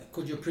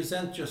could you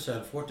present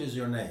yourself? What is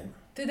your name?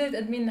 تقدر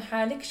تقدمي لنا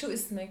حالك؟ شو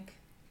اسمك؟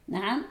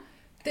 نعم.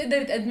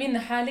 تقدر تقدمي لنا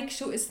حالك؟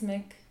 شو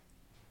اسمك؟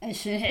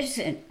 اسمي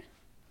حسن.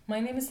 My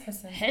name is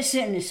حسن.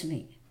 حسن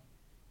اسمي.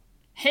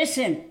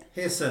 حسن.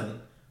 Hisen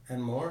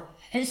and more.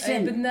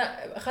 حسن.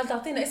 بدنا خل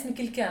تعطينا اسمك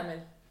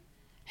الكامل.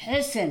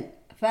 حسن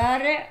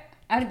فارع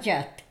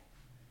أرجات.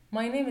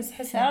 My name is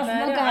حسن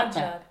فارع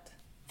أرجات.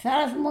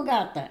 3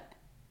 مقاطع.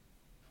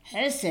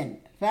 حسن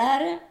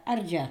فارع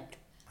أرجات.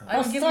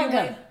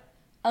 الصقر.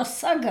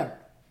 الصقر.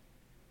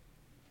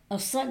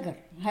 الصقر.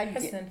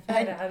 حسن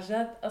فارع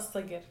أرجات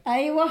الصقر.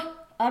 أيوة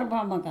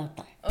 4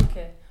 مقاطع.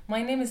 Okay.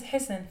 My name is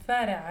حسن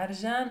فارع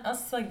عرجان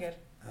الصقر.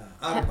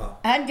 4.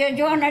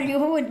 هججونا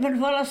اليهود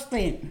من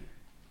فلسطين.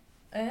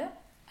 إيه؟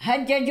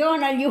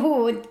 هججونا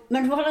اليهود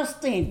من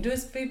فلسطين.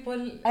 Those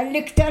people اللي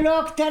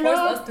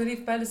اقتلوه forced us to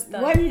leave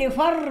Palestine. واللي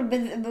فر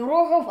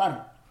بروحه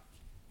فر.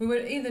 We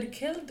were either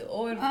killed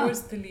or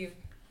forced to leave.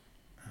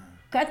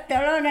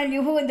 قتلونا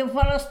اليهود في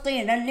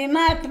فلسطين، اللي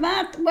مات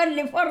مات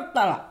واللي فر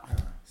طلع.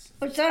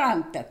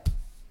 وسلامتك.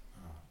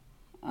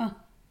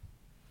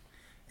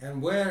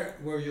 And where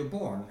were you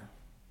born?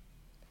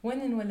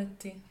 وين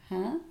انولدتي؟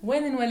 ها؟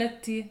 وين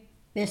انولدتي؟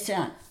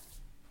 بيسان.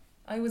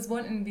 I was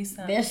born in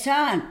Bisān.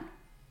 بيسان.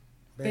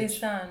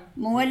 Bisān.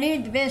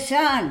 مواليد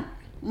بيسان.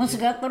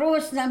 مسقط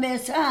روسنا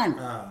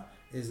بيسان.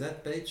 Is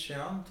that Beit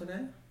Shean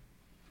today?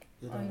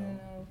 You I don't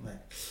know.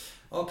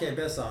 No. Okay,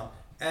 Bisān.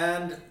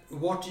 And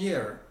what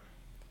year?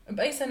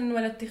 بأي سنة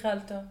انولدتي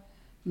خالته؟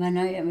 ما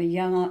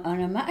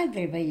أنا ما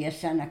أدري بأي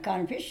سنة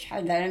كان فيش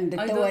حدا عنده I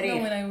don't know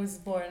تواريخ. when I was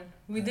born.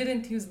 We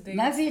didn't use dates.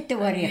 ما في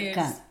تواريخ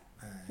كان.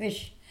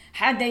 فيش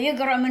حدا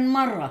يقرأ من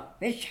مرة.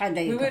 فيش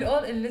حدا We were يقرأ.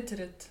 all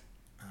illiterate.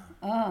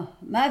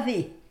 ما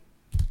في.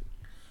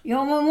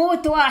 يوم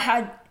يموت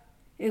واحد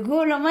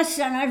يقولوا ما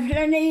السنة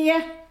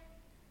الفلانية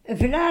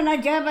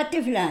فلانة جابت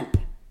فلان.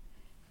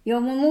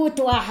 يوم يموت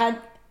واحد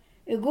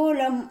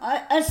يقولوا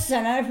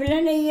السنة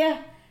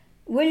الفلانية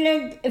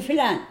ولد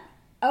فلان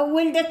أو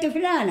ولدت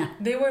فلانة.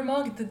 They were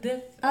marked the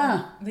death.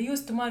 Ah. They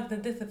used to mark the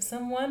death of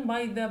someone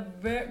by the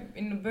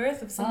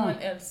birth of someone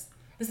else.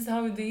 This is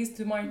how they used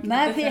to mark.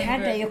 ما the في death and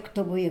حدا birth.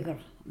 يكتب ويقرأ.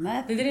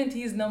 ما They في. didn't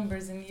use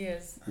numbers in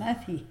years. ما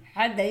في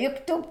حدا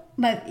يكتب.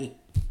 ما في.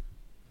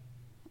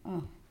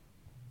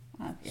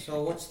 So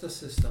what's the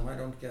system? I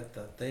don't get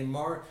that. They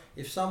mark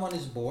if someone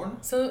is born.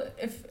 So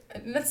if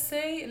let's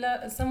say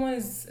someone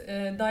is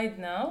died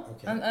now,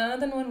 Okay. and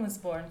another one was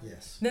born.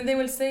 Yes. Then they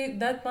will say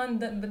that one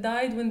that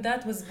died when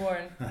that was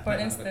born, for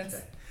instance.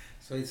 Okay.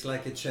 So it's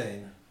like a chain.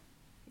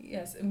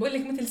 Yes. بقول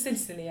لك مثل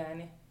سلسلة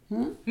يعني.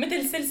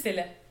 مثل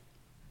سلسلة.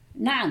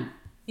 نعم.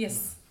 Yes.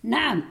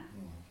 نعم.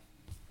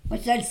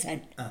 مسلسل.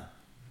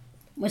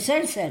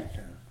 مسلسل.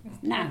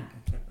 نعم.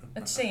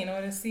 A chain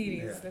or a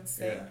series, let's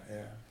say.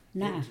 Yeah.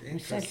 نعم. Interesting.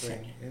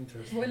 مسلسل.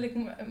 Interesting. بقول لك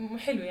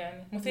حلو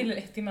يعني مثير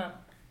للاهتمام.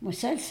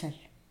 مسلسل.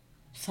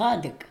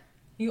 صادق.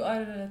 You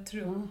are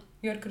true.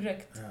 You are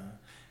correct.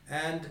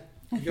 And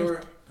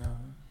your.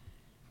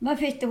 ما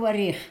في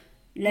تواريخ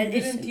You didn't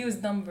للاسم. use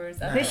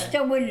numbers. فيش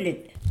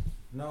تولد.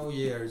 No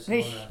years.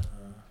 فيش.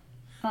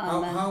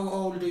 How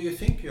old do you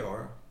think you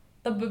are?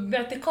 طب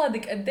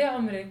باعتقادك قد ايه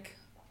عمرك؟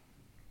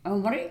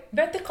 عمري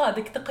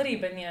باعتقادك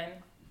تقريبا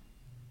يعني.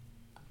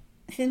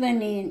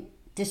 80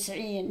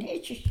 90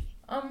 هيك شيء.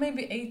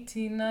 Maybe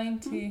 80,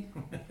 90.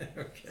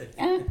 Okay.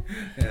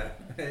 Yeah,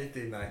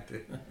 80,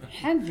 90.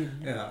 الحمد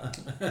لله. Yeah.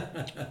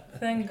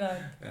 Thank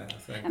God. Yeah,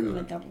 thank God. الحمد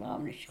لله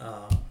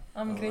ونشكر.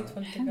 I'm grateful to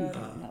الحمد God.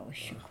 لله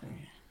والشكر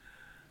لله.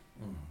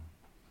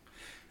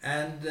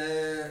 And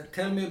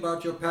tell me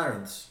about your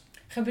parents.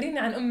 خبريني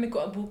عن أمك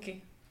وأبوك.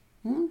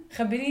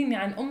 خبريني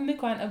عن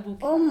أمك وعن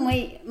أبوك.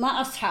 أمي ما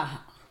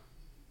أصحاها.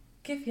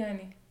 كيف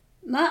يعني؟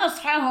 ما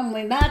أصحاها.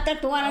 أمي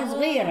ماتت وأنا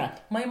صغيرة.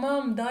 My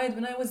mom died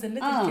when I was a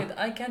little kid.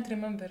 I can't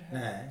remember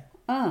her.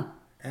 Nee.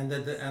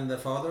 And the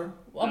father?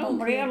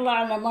 عمري الله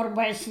أعلم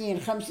 4 سنين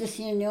 5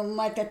 سنين يوم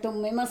ماتت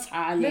أمي ما أصحى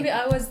عليها. Maybe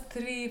I was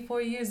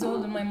 3-4 years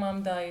old when my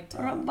mom died.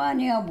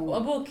 رباني أبوي.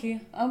 وأبوكي؟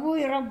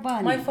 أبوي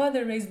رباني. My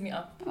father raised me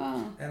up.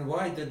 And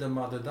why did the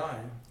mother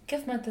die?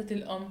 كيف ماتت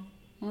الأم؟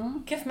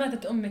 كيف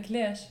ماتت أمك؟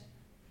 ليش؟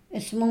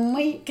 اسم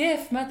أمي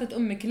كيف ماتت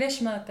أمك؟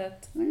 ليش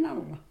ماتت؟ من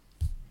الله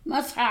ما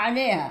أصحى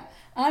عليها.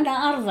 أنا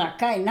أرضع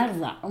كاين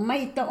أرضع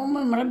وميتة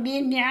أمي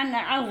مربيني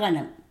على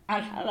الغنم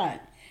على الحلال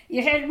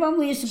يحلبهم She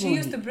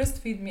ويسقوني. used to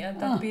breastfeed me at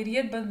that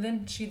period, but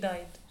then she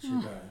died. She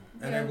died.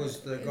 And it was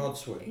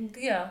God's will.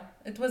 Yeah,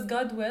 it was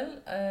God's will.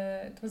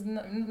 It was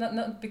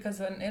not because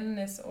of an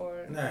illness or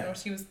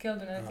she was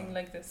killed or anything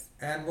like this.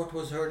 And what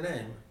was her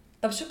name?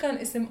 طب شو كان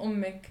اسم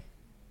أمك؟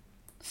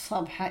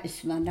 صبحة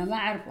اسمها. أنا ما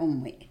أعرف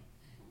أمي.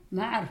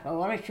 ما أعرفها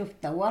ولا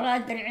شفتها ولا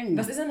أدري عنها.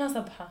 بس اسمها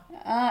صبحة.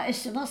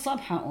 اسمها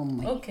صبحة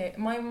أمي. Okay,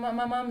 my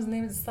mom's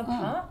name is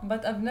Sabha,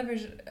 but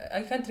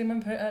I can't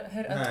remember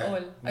her at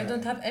all. I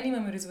don't have any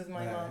memories with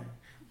my mom.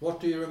 What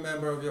do you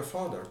remember of your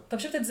father? طب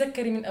شو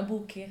بتتذكري من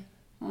أبوكي؟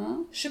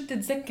 شو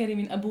بتتذكري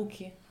من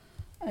أبوكي؟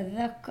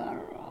 أتذكر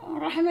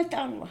رحمة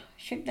الله.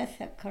 شو بدي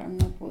أتذكر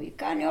من أبوي؟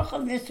 كان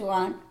يأخذ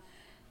نسوان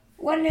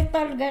واللي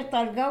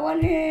طلقة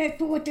واللي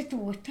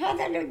توت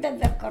هذا اللي بدي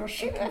أتذكره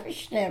شيء ما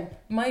فيش غيره.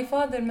 My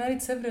father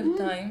married several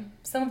times.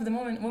 Some of the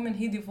women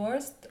he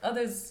divorced,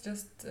 others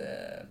just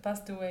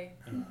passed away.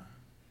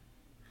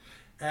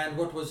 And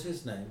what was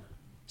his name?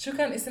 شو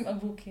كان اسم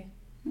أبوكي؟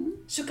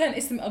 شو كان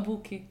اسم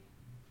أبوكي؟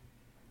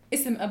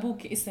 اسم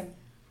أبوكي اسم.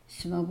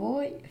 اسم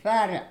أبوي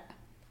فارع.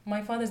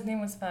 My father's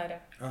name was Farea.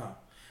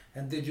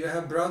 And did you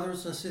have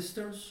brothers and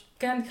sisters?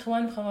 كان عندك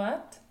إخوان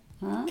وخوات؟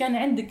 كان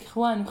عندك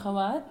إخوان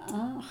وخوات؟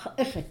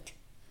 أخت.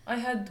 I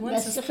had one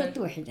بس sister. أخت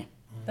وحدة.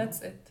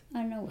 That's it.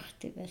 أنا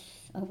وأختي بس.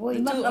 أبوي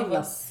The ما two of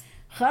خلف. us.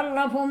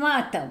 خلف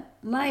وماتوا.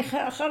 ما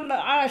خلف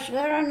عاش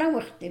غير أنا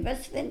وأختي بس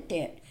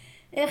ثنتين.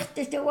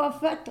 أختي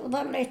توفت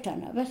وظليت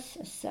أنا بس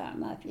الساعة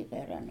ما في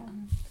غير أنا.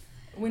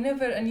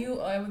 Whenever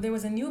there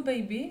was a new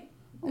baby,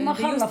 وما they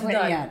used to خلفوا die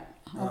عيال.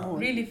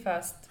 really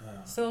fast.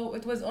 So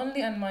it was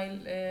only and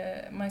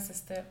my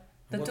sister,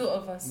 the two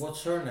of us.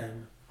 What's her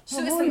name? شو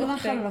أبوي اسم ما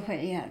أختك؟ خلف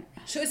عيال.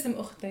 شو اسم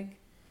أختك؟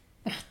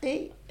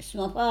 أختي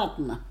اسمها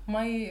فاطمة.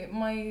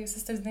 My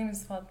sister's name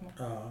is Fatma.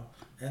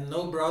 And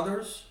no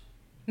brothers?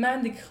 ما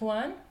عندك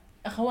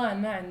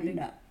أخوان ما عندك؟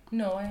 لا.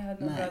 No, I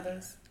had no ما.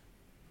 brothers.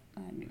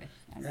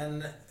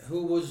 And who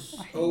was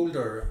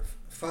older,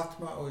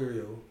 Fatma or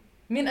you?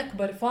 مين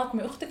أكبر،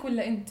 فاطمة أختك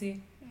ولا أنتي؟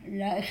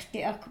 لا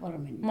أختي أكبر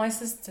مني. My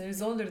sister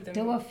is older than me.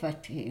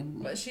 توفت هي.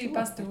 But she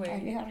passed away.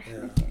 عليها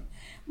رحمتين.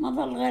 ما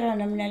ضل غير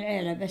أنا من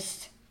العيلة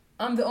بس.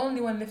 I'm the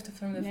only one left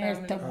from the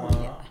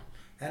family.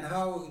 And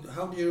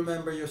how do you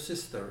remember your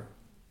sister?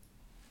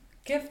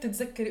 كيف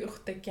تتذكري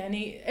أختك؟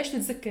 يعني إيش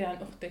تتذكري عن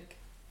أختك؟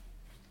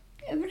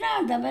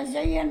 بنادم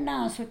زي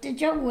الناس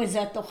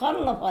وتجوزت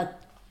وخلفت.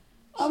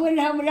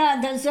 أولها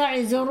أولادها ساعة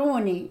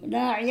يزوروني. لا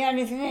عيال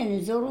اثنين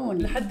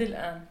يزوروني. لحد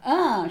الآن.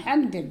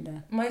 الحمد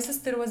لله. My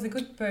sister was a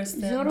good person.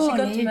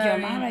 زوروني She got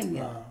married.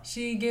 معايا.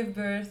 She gave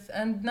birth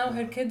and now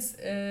her kids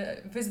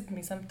visit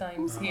me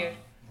sometimes here.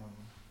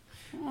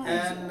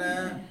 And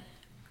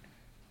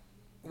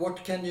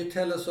what can you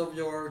tell us of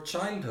your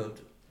childhood?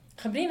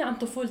 خبرينا عن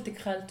طفولتك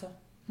خالته.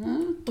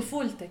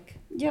 طفولتك.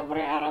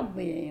 جبري يا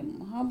ربي يا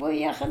يمه.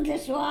 أبوي ياخذ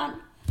نسوان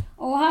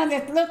وهذا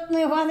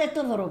تلطني وهذا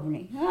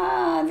تضربني.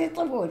 هذه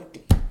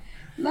طفولتي.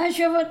 ما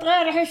شفت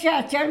غير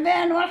حشات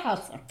شربين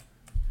والحصر.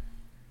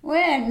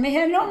 وين؟ ما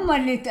هي الأم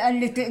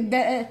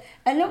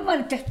الأم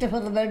اللي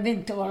تحتفظ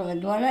بالبنت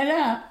والولد ولا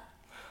لا؟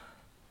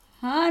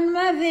 هان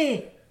ما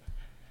في.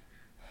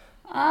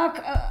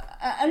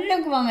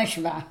 اللقمة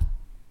مشبعة.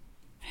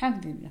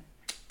 الحمد لله.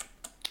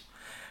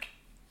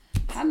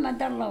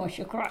 حمد الله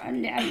وشكر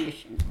اللي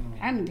عيشنا.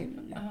 الحمد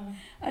لله.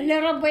 اللي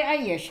ربي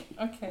يعيش.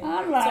 Okay.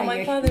 الله So my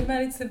عيش. father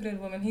married several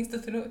women. He used to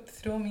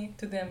throw me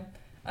to them.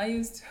 I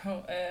used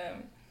to.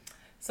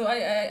 So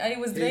I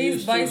was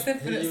raised by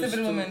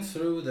several women. He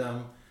threw them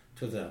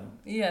to them.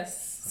 Yes.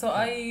 So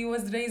I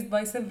was raised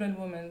by several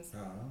women.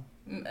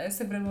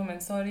 Several women.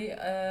 Sorry.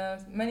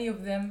 Many of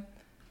them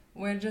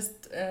were just.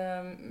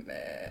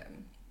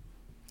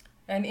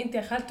 يعني أنت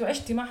يا خالته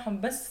عشتي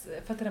معهم بس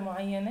فترة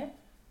معينة؟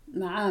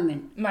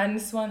 مع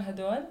النسوان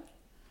هدول؟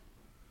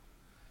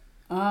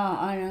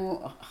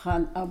 أنا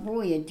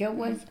أبوي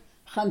اتجوز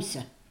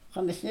 5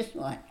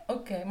 نسوان.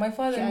 Okay, my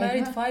father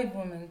married 5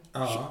 women.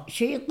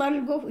 شي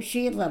طلقوا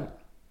وشي ضل.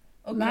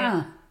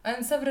 معاه.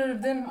 And several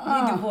of them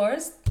he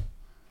divorced.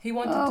 He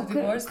wanted to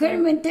divorce. كل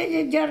من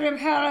تجي تجرب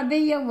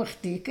حربية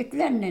واختي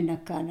كتلننا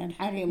كان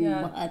الحريم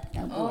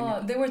أمهاتنا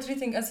أبونا. They were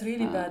treating us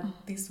really bad,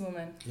 these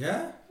women.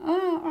 Yeah?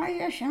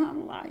 عيشنا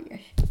الله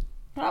عيش.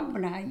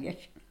 ربنا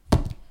عيشنا.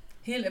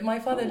 My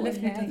father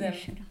left me to them.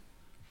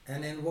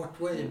 And in what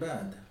way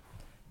bad?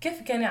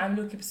 كيف كانوا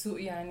يعاملوك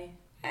بسوء يعني؟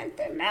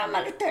 أنت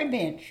معاملة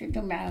البيت شو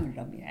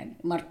معاملهم يعني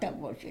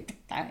مرتبة شو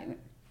تتعامل.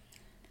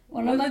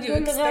 والله ما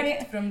تقول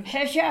غير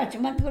حشات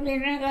ما تقول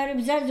لي غير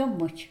بزاز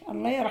أمك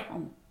الله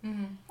يرحمه.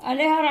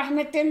 عليها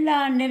رحمة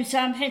الله إني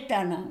مسامحت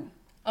أنا.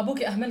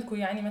 أبوك أهملكوا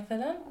يعني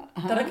مثلا؟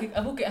 تركك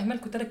أبوك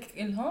أهملكوا تركك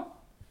إلهم؟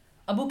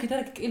 أبوك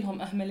تركك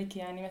إلهم أهملك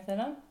يعني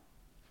مثلا؟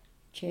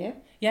 كيف؟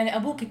 يعني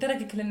أبوك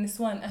تركك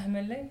للنسوان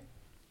أهملك؟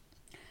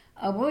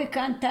 أبوي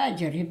كان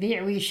تاجر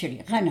يبيع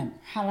ويشري غنم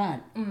حلال.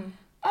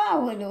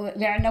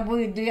 يعني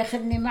أبوي بده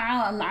ياخذني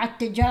مع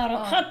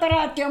التجارة.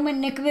 خطرات يوم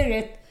إني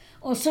كبرت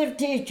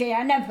وصرت هيك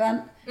يعني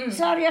أفهم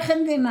صار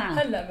ياخذني معه.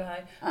 هلا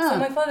بهاي. So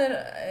my father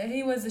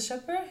he was a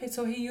shepherd,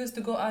 so he used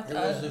to go out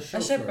a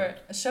shepherd.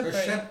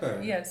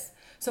 Yes.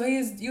 So he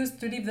used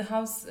to leave the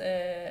house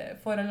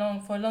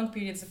for long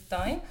periods of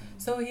time.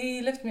 So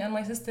he left me and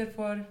my sister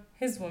for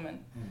his woman.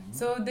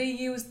 So they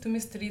used to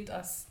mistreat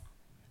us,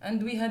 and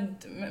we had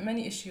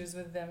many issues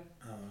with them.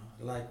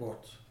 Like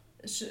what?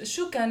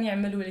 شو كان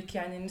يعملوا لك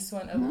يعني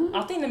النسوان أبوك؟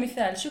 أعطينا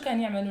مثال شو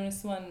كان يعملوا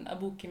نسوان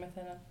أبوك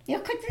مثلا؟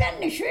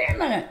 يقتلني شو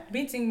يعملوا؟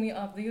 Beating me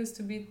up. They used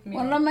to beat me.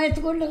 والله ما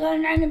تقول لي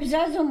غير عن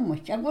بزاز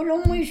أمك. أقول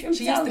أمي شو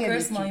مسوية؟ She used to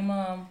curse my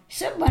mom.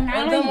 سبا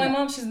علي. Although my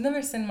mom, she's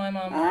never seen my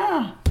mom.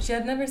 She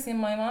had never seen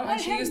my mom,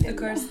 and she used to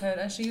curse her,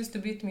 and she used to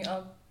beat me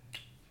up.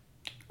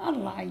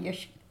 الله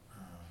عيش.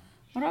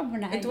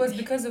 ربنا عيش. It was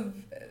because of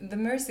the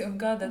mercy of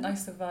God that I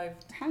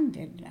survived. الحمد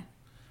لله.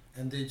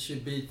 And did she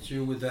beat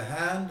you with the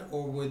hand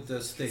or with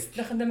the stick?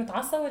 استخدمت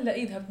عصا ولا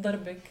ايدها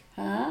بتضربك؟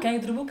 كانوا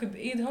يضربوك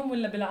بايدهم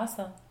ولا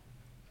بالعصا؟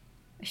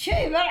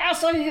 شيء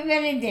بالعصا في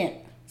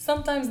باليدين.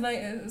 Sometimes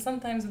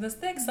with the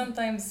stick,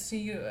 sometimes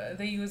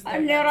they use.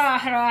 اللي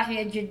راح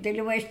يا جد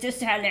اللي ويش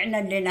تسهل عنا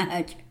اللي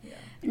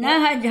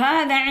نهج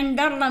هذا عند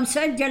الله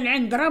مسجل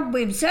عند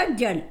ربي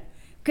مسجل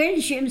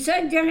كل شيء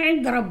مسجل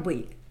عند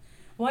ربي.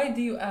 Why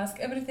do you ask?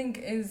 Everything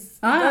is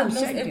God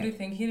knows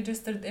everything. He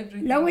registered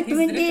everything. لو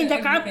تمد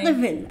ايدك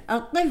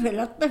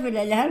على الطفل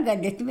اللي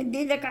هالقد تمد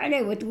ايدك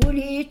عليه وتقول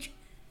هيك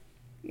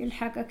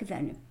يلحقك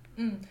ذنب.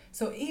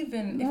 So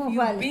even if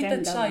you beat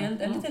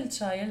a little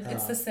child,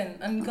 it's a sin,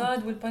 and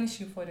God will punish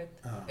you for it.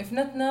 If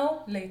not now,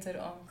 later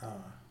on.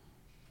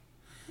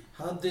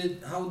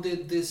 How did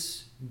this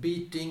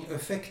beating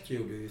affect you,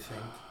 do you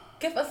think?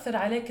 كيف أثر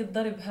عليك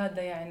الضرب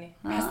هذا يعني؟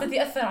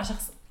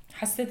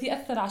 حسيتي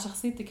أثر على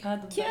شخصيتك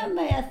هذا الضرب؟ كيف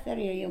ما يأثر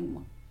يا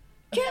يمه؟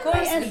 كيف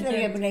ما يأثر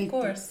يا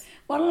بنيتي؟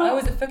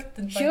 والله I was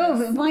affected by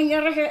شوفي مية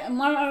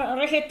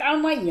رحت على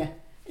المية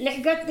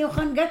لحقتني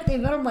وخنقتني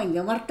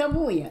بالمية مرت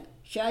أبويا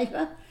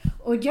شايفة؟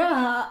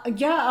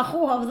 وجاء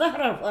أخوها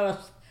بظهر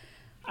الفرس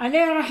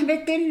عليه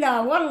رحمة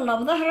الله والله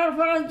بظهر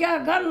الفرس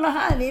جاء قال له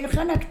هذه اللي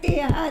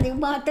خنقتيها هذه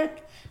وماتت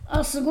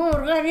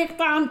الصقور غير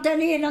يقطع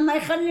امتلينا ما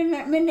يخلي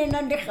مننا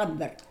اللي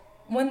يخبر.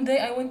 One day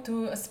I went to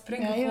a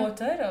spring of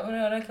water or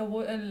like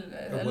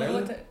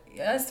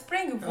a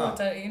spring of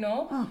water, you know,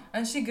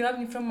 and she grabbed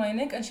me from my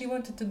neck and she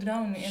wanted to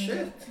drown me.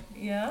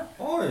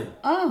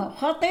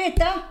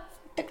 خطيته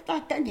تقطع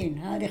تلين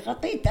هذه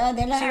خطيته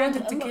هذه لا. She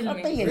wanted to kill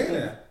me.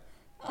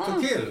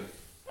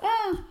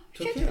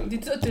 To kill. دي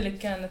تقتلك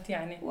كانت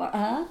يعني.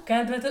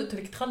 كانت بدها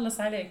تقتلك تخلص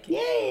عليك.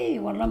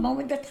 والله ما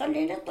بدها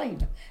تخليني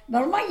طيبة.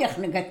 بالمية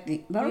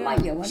خنقتني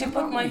بالمية. She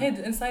put my head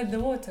inside the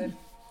water.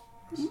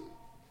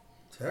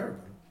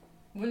 Terrible.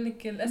 بقول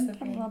لك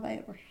للأسف. الله ما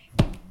يرش.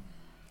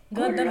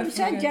 God never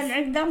مسجل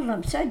عند الله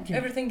مسجل.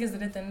 Everything is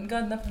written.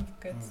 God never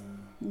forgets.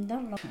 عند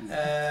الله.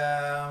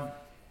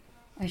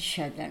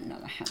 أشهد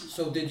أن محمد.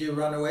 So did you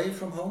run away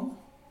from home?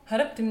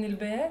 هربت من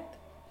البيت.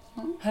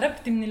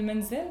 هربت من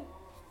المنزل.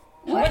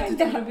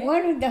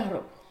 وين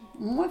دهرب؟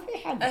 ما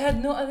في حد. I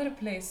had no other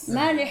place.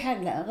 ما لي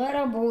حد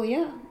غير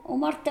أبويا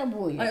ومرت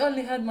أبويا. I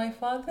only had my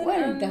father.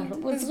 وين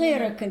دهرب؟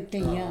 وصغيرة كنت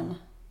أيامها.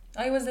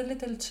 I was a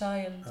little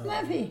child.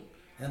 ما في.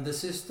 And the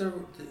sister,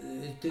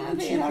 didn't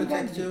she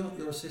protect you,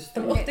 your sister?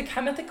 طب أختك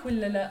حمتك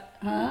ولا لا؟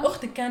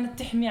 أختك كانت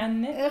تحمي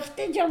عنك؟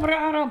 أختي جبرة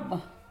عربة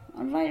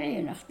الله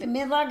يعين أختي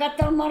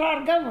مضاقة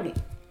المرار قبلي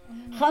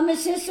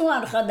 5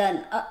 نسوان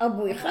خدن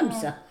أبوي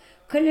 5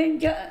 كل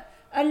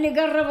اللي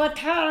قربت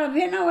حارب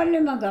هنا واللي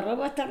ما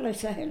قربت الله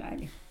يسهل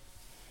عليه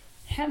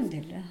الحمد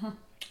لله.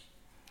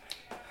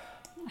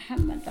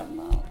 محمد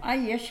الله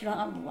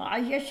عيشنا الله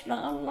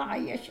عيشنا الله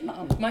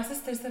عيشنا الله. My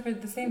sister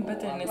suffered the same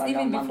bitterness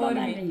even before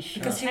me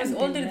because she was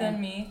older than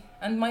me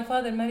and my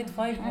father married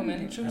 5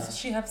 women.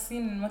 She have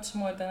seen much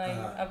more than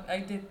I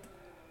did.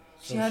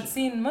 She had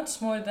seen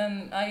much more than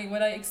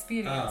what I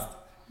experienced.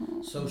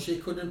 So she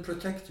couldn't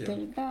protect you.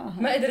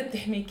 ما قدرت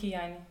تحميكي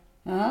يعني.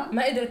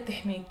 ما قدرت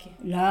تحميكي.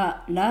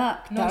 لا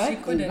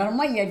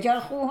بالمية جاء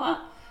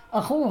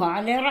أخوها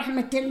عليه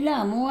رحمة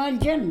الله مو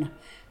الجنة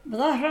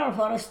بظهر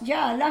الفرس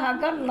جاء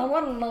لها قال له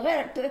والله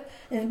غير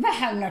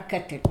اذبحها من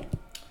الكتل.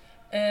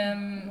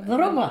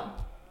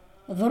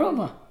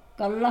 ضربها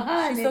قال له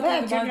هذه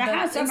باكر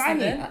لحاسب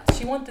عليها.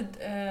 She wanted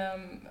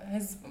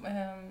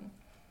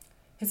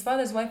his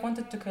father's wife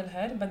wanted to kill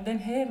her but then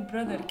her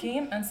brother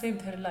came and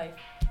saved her life.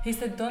 He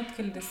said don't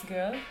kill this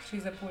girl,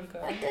 she's a poor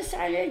girl.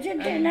 تسأل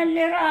جدا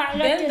اللي راح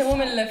then the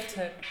woman left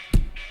her.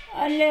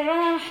 اللي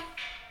راح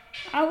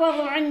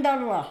عوضوا عند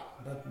الله.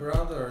 But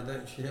brother,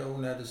 that she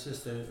only had a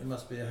sister, it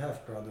must be a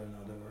half brother in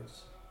other words.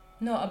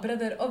 No, a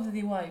brother of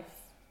the wife.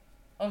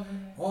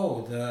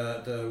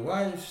 The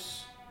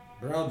wife's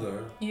brother.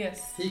 Yes.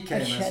 He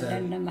came and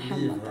said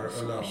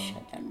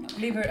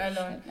leave her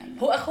alone.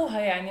 هو أخوها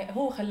يعني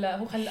هو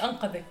خلى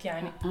أنقذك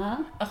يعني.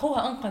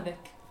 أخوها أنقذك.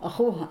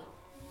 أخوها.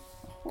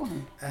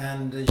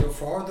 And your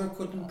father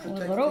couldn't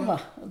protect you?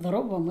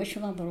 ضربها مش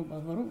ما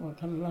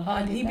ضربها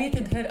and he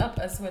beated her up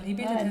as well. He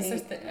beated his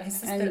sister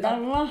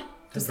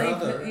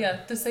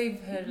up to save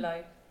her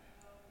life.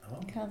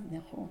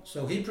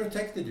 So he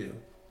protected you.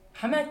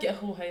 حماكي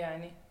أخوها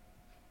يعني.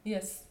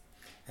 Yes.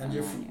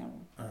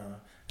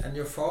 And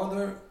your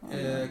father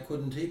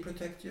couldn't he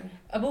protect you?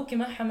 أبوكي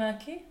ما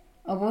حماكي؟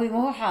 أبوي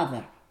ما هو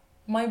حاضر.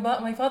 My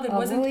father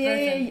wasn't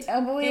present.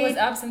 He was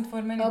absent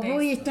for many days.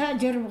 أبوي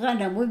تاجر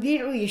بغنم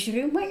ويبيع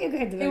ويشتري وما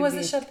يقعد بالبيت. He was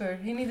a shepherd.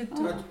 He needed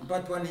to.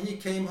 But when he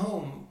came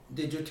home,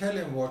 did you tell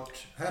him what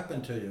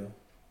happened to you?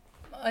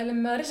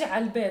 لما رجع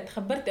على البيت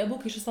خبرت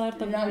أبوكي شو صار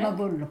طبعا؟ لا ما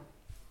أقول له.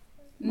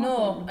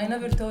 No, I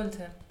never told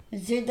him.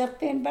 زيد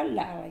الطين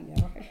بلع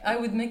I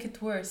would make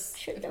it worse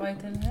if I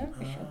tell him.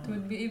 It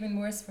would be even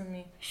worse for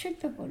me. شو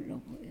تقول له؟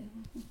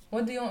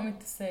 What do you want me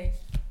to say?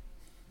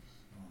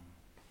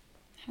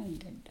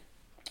 الحمد لله.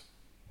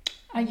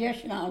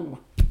 عيشنا الله.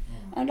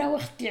 أنا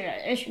وأختي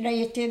عشنا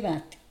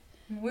يتيمات.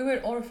 We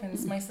were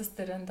orphans, my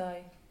sister and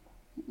I.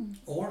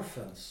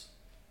 Orphans?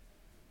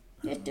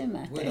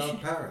 يتيمات.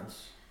 Without parents.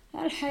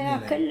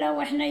 الحياة كلها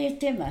وإحنا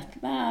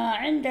يتيمات، ما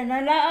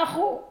عندنا لا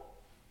أخو،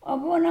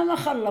 أبونا ما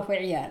خلف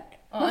عيال.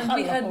 And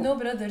we had no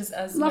brothers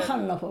as well. ما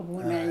خلف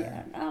أبونا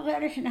عيال،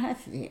 غير إحنا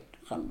هالثنين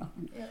خلفنا.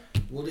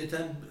 Would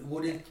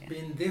it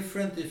been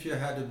different if you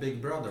had a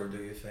big brother, do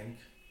you think?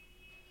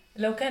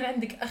 لو كان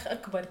عندك أخ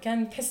أكبر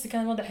كان تحسي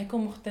كان الوضع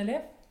حيكون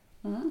مختلف؟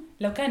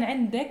 لو كان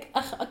عندك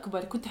أخ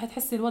أكبر كنت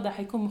حتحسي الوضع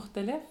حيكون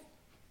مختلف؟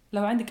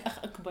 لو عندك أخ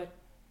أكبر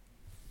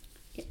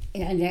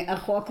يعني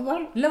أخو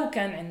أكبر؟ لو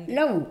كان عندك.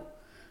 لو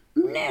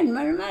منين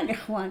ما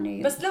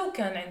الإخواني. بس لو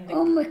كان عندك.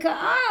 أمك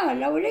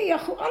لو لي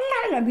أخو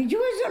الله أعلم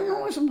يجوز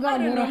إنه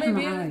يبقى يروح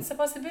معاي. It's a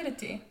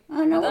possibility.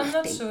 أنا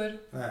وأختي.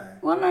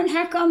 والله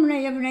انحكمنا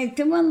يا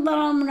بنيتي وين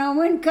ظلمنا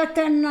وين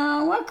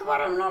قتلنا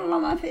وأكبر من الله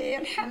ما فيه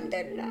الحمد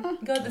لله.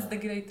 God is the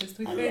greatest.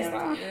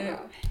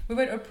 We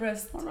were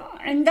oppressed.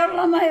 عند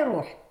الله ما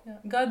يروح.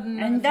 God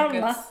عند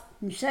الله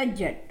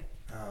مسجل.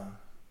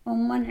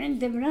 ومن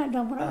عند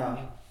بنادم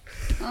راح.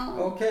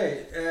 Okay.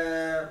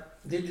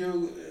 Did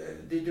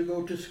you go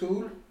to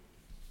school?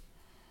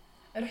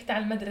 رحت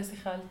على المدرسة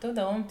خالته،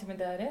 داومتي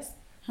مدارس.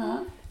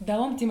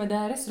 داومتي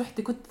مدارس،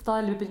 رحت كنت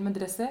طالبة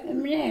بالمدرسة.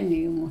 منين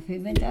يوم في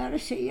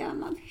مدارس أيام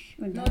ما فيش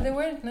مدارس. No, there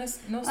weren't no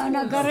schools.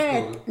 أنا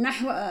قريت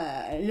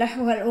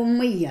نحو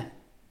الأمية،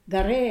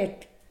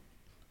 قريت.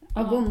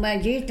 أقوم ما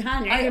جيت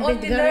هان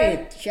إربد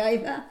قريت،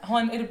 شايفة؟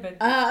 هون إربد.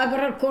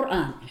 أقرأ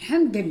القرآن،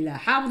 الحمد لله،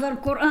 حافظ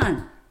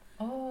القرآن.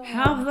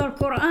 حافظ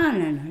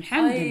القرآن أنا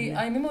الحمد لله.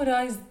 I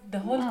memorized the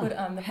whole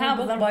Quran, the whole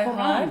book by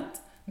heart.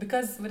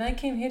 Because when I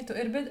came here to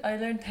Irbid, I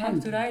learned how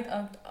to write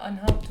and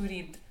how to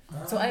read.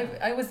 So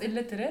I was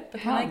illiterate, but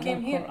when I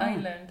came here, I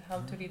learned how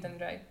to read and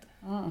write.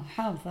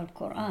 حافظ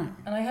القرآن.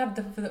 And I have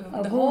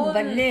the whole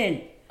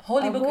بالليل.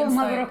 holy book inside.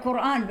 أقرأ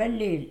القرآن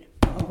بالليل.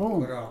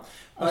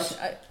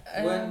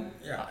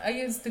 I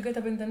used to get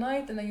up in the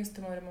night and I used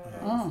to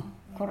memorize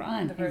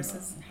Quran. the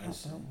verses.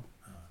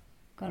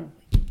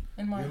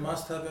 You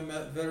must have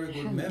a very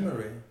good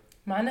memory.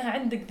 معناها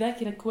عندك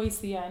ذاكرة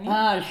كويسة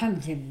يعني.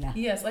 الحمد لله.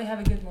 Yes, I have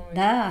a good memory.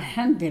 لا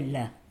الحمد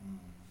لله.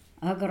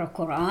 أقرأ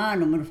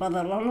قرآن ومن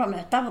فضل الله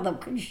محتفظة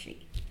بكل شيء.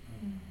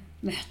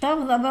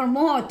 محتفظة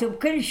بالموت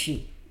وبكل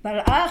شيء.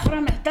 بالآخرة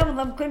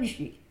محتفظة بكل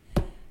شيء.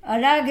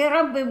 ألاقي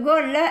ربي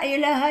بقول لا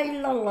إله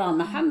إلا الله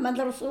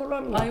محمد رسول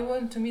الله. I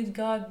want to meet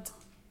God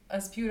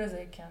as pure as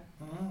I can.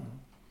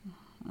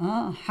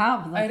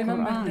 حافظة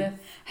القرآن.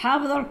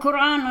 حافظة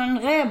القرآن عن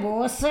غيب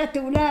ووصيت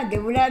أولادي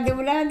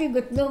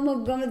قلت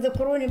لهم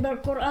اذكروني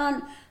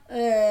بالقرآن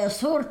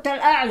سورة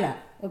الأعلى،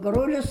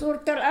 اقروا لي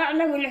سورة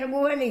الأعلى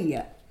والحقوها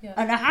لي.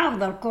 أنا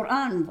حافظة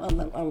القرآن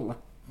بفضل الله.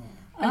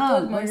 I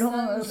told my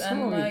sons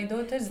and my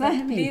daughters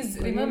that please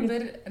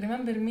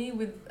remember me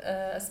with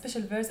a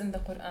special verse in the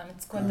Quran.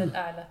 It's called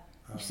الأعلى.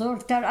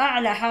 سورة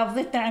الأعلى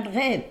حافظتها عن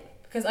غيب.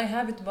 Because I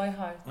have it by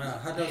heart.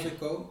 How does it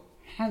go?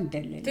 الحمد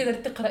لله. تقدر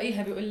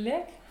تقرأيها بيقول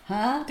لك؟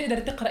 تقدر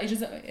تقرأي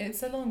جزء.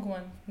 It's a long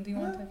one. Do you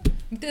want it?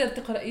 بتقدر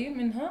تقرأي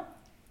منها؟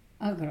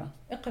 أقرأ.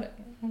 اقرأ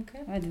ممكن.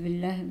 أعوذ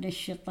بالله من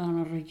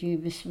الشيطان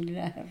الرجيم. بسم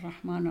الله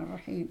الرحمن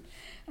الرحيم.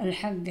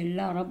 الحمد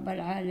لله رب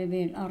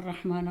العالمين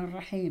الرحمن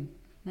الرحيم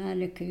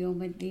مالك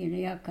يوم الدين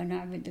إياك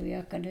نعبد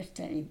وإياك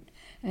نستعين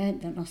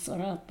اهدنا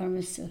الصراط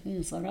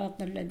المستقيم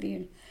صراط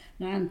الذين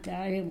أنعمت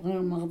عليهم غير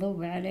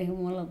المغضوب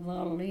عليهم ولا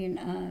الضالين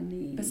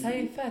آمين. بس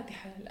هاي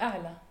الفاتحة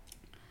الأعلى.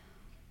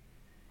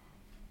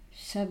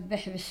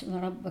 سبح باسم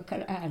ربك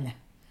الأعلى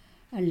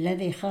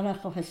الذي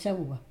خلق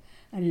فسوى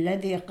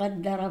الذي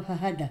قدر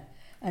فهدى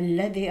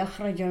الذي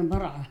أخرج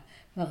المرعى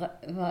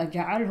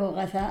فجعله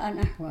غثاء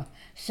نحوه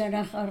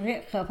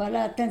سنقرئك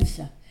فلا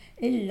تنسى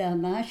إلا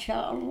ما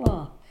شاء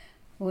الله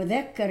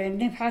وذكر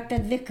النفحة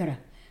الذكرى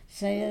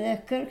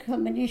سيذكرك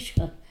من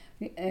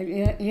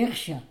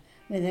يخشى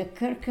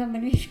وذكرك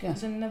من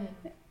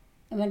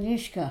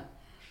يشكى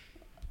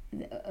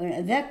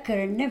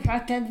ذكر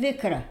النفحة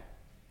الذكرى.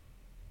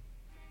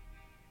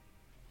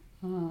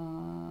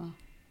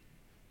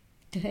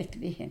 انتهيت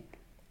بهن.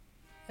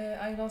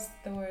 I lost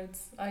the words.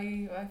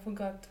 I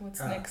forgot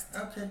what's next.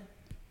 Okay.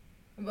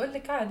 بقول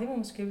لك عادي مو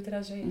مشكلة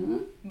بتراجعيها.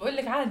 بقول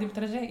لك عادي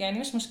بتراجعيها يعني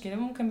مش مشكلة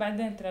ممكن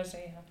بعدين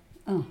تراجعيها.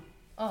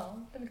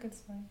 بقول لك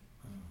it's fine.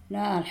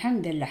 لا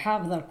الحمد لله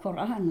حافظة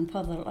القرآن من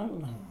فضل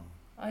الله.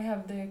 I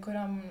have the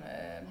Quran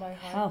by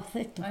heart.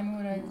 حافظته. I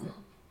memorized it.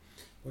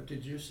 What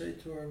did you say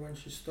to her when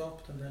she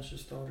stopped and then she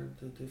started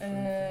the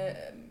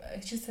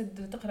different she said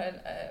تقرأ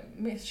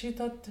she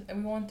thought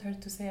we want her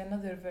to say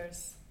another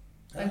verse.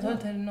 I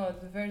told her no,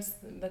 the verse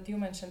that you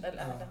mentioned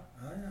الأعلى.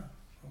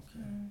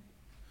 Okay.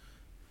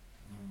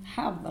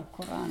 حافظ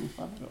القرآن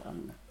بفضل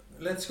الله.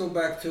 Let's go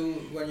back to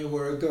when you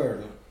were a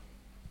girl.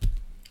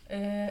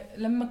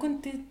 لما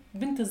كنت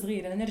بنت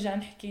صغيرة نرجع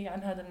نحكي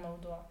عن هذا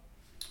الموضوع.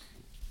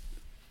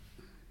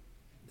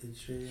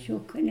 شو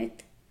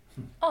كنت؟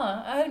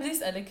 أنا بدي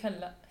أسألك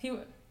هلا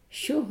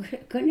شو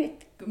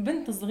كنت؟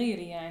 بنت صغيرة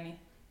يعني.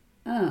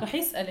 رح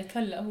يسألك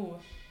هلا هو.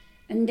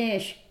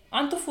 قديش؟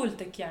 عن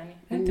طفولتك يعني.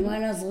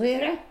 وأنا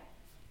صغيرة؟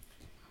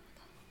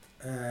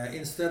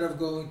 instead of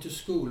going to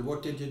school, what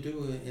did you do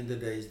in the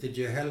days? Did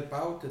you help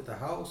out at the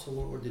house,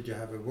 or did you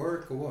have a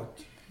work, or what?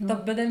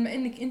 طب بدل ما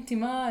انك انت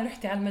ما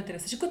رحتي على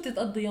المدرسة، شو كنت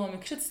تقضي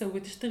يومك؟ شو تسوي؟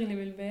 تشتغلي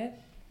بالبيت؟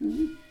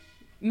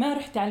 ما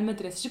رحتي على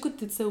المدرسة، شو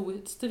كنت تسوي؟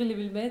 تشتغلي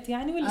بالبيت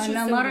يعني ولا شو؟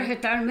 أنا ما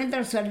رحت على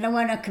المدرسة إلا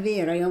وأنا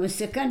كبيرة. يوم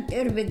سكنت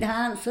إربد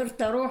هان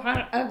صرت أروح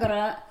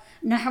أقرأ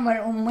نحو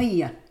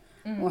الأمية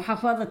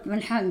وحفظت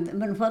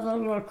من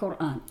فضل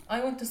القرآن. I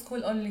went to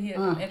school only here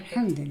in Irbid.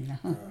 الحمد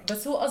لله.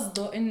 بس هو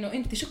قصده إنه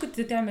أنت شو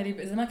كنت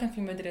تعملي إذا ما كان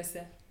في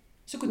مدرسة؟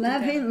 شو كنت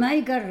ما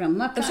يقرم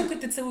ما كان. طب شو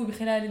كنت تسوي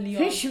بخلال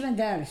اليوم؟ فيش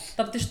مدارس.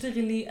 طب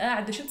تشتغلي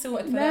قاعدة شو تسوي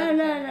وقت فراغ؟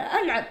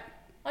 لا ألعب.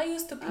 I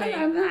used to play.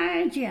 ألعب مع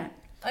عجيان.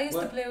 I used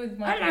to play with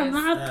my ألعب friends.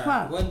 مع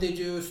أطفال. When did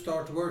you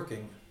start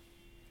working?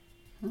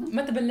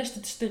 متى بلشت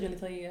تشتغلي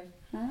طيب؟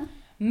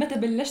 متى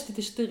بلشت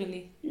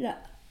تشتغلي؟ لا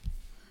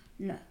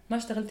ما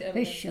اشتغلتي أبدا.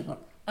 فيش شغل.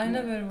 I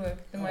never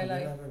worked in my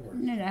life.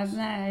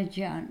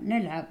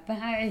 نلعب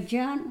مع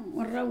عجيان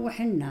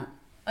ونروح ننام.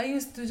 I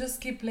used to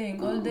just keep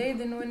playing all day.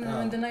 Then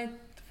when the night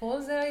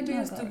falls, I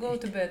used to go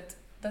to bed.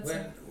 That's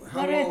it.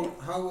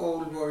 How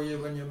old were you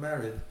when you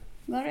married?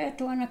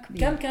 قريت وأنا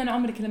كبير. كم كان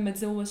عمرك لما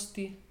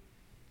تزوجتي؟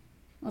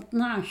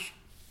 12.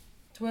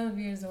 12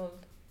 years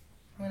old.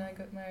 When I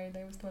got married,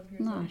 I was 12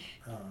 years old.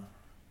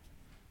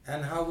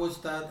 And how was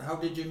that? How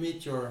did you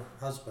meet your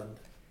husband?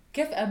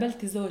 كيف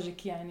قابلتي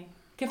زوجك يعني؟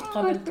 كيف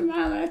تقابلتي؟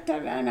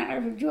 أنا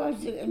أعرف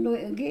جوز إنه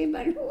يجيب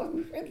هو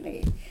مش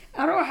اللي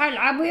أروح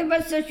ألعب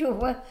بس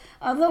أشوفه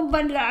أضب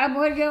اللعب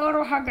وأجي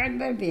وأروح أقعد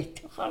بالبيت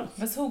خلاص.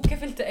 بس هو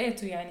كيف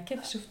التقيتوا يعني؟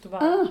 كيف شفتوا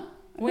بعض؟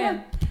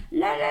 وين؟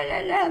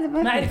 لا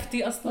ما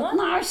عرفتي أصلاً؟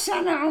 12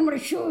 سنة عمري.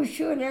 شو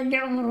اللي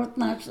عمره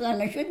 12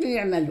 سنة شو بده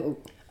يعمل هو؟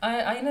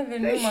 I never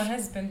knew my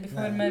husband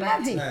before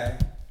marriage.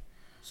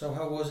 So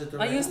how was it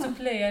arranged? I used to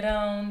play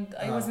around.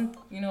 I wasn't,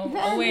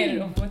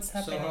 aware of what's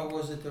happening. So how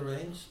was it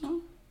arranged?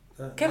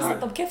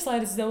 كيف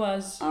صار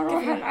الزواج؟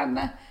 أروح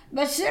ألعب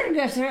بس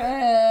سرقة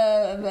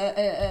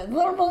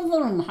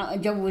ظلم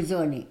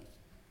جوزوني.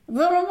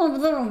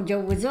 ظلم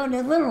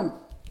جوزوني ظلم.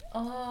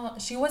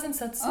 She wasn't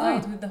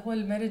satisfied with the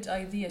whole marriage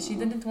idea. She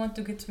didn't want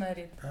to get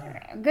married.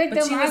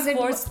 But she was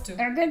forced to.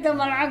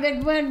 قدم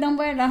العقد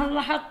بينهم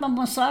هلا حطم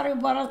مصاري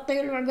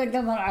وبرطيل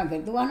وقدم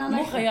العقد وأنا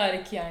مو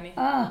خيارك يعني.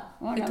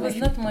 It was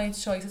not my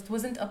choice. It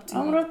wasn't up to me.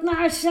 عمري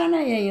 12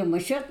 سنة يا يما.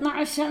 شو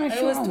 12 سنة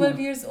شو؟ I was 12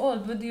 years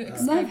old. What do you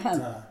expect? ما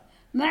أفهم.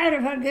 ما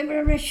أعرف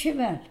القبل من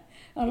الشمال.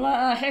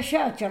 الله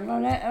حشاك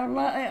الله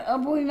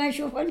أبوي ما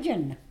يشوف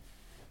الجنة.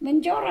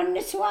 من جور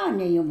النسوان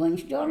يا يما. من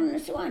جور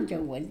النسوان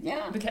جوزني.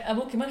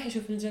 أبوك ما رح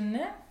يشوف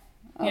الجنة؟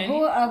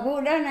 يعني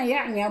أقول أنا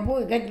يعني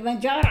أبوي قد ما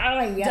جار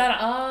علي.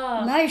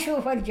 ما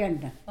يشوف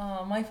الجنة.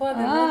 My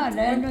father.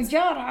 لأنه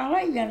جار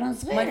علي أنا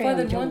صغيرة. My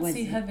father won't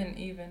see heaven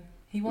even.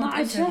 He won't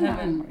enter heaven.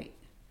 عمري.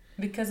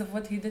 Because of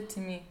what he did to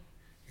me.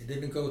 He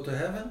didn't go to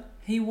heaven?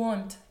 He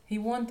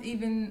won't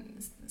even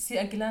see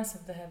a glance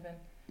of the heaven.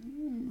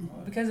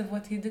 Because of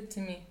what he did to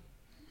me.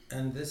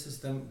 And this is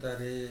that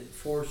he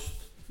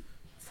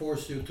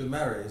forced you to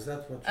marry. Is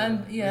that what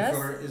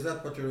is that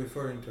what you're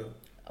referring to?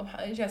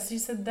 Yes, she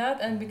said that,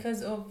 and because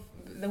of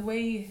the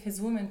way his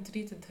woman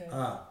treated her.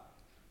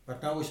 But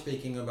now we're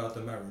speaking about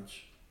the marriage.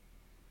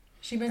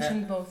 She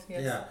mentioned both,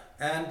 yes.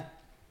 Yeah. And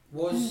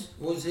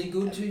was he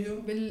good to you?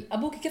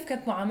 أبوك كيف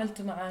كانت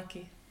معاملته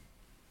معاكي؟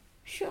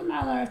 شو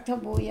معاملة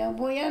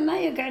أبويا ما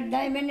يقعد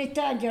دايما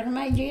يتاجر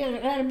ما يجي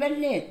غير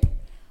بالليل.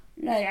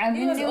 لا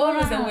يعاملني. He was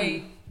always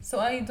away, so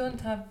I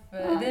didn't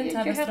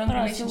have a strong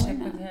relationship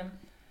with him.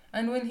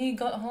 And when he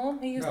got home,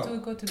 he used to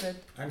go to bed.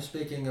 I'm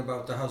speaking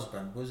about the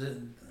husband. Was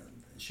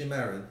she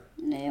married?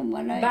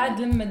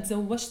 بعد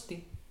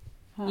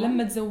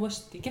لما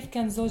تزوجتي كيف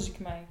كان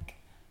زوجك معك؟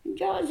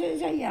 جوزي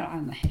زي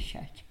العامة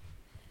حشاش.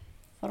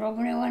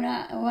 ضربني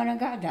وأنا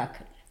قاعد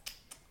أكل.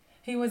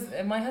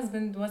 My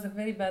husband was a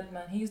very bad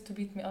man. He used to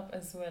beat me up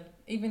as well,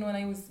 even when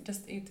I was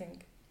just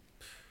eating.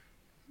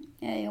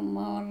 يا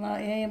يما والله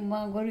يا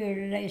يما قولي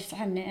له لا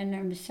يستحني أنا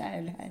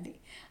المسائل هذه.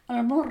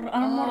 المر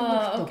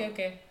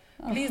Okay.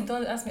 Please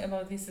don't ask me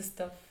about this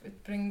stuff. It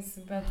brings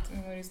bad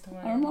memories to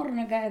my. المر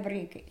نقع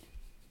بريكي.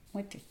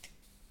 وتت.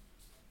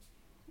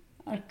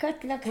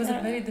 القتل أكثر. It was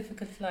a very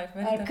difficult life.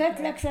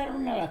 القتل أكثر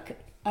من الأكل.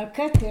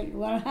 القتل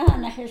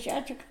والهانة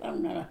حشاش أكثر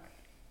من الأكل.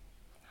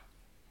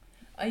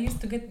 I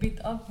used to get beat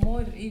up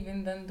more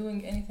even than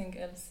doing anything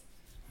else.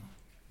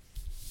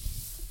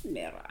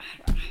 اللي راح.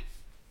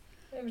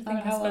 Everything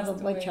has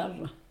passed away.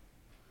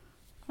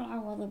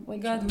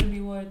 God will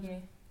reward me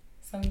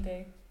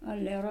someday.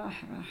 اللي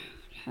راح.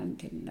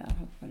 الحمد لله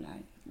رب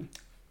العالمين.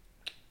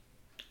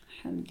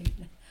 الحمد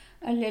لله.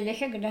 اللي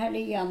لحقنا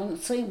هالأيام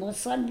نصيم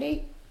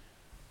ونصلي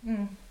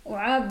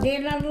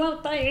وعابدين الله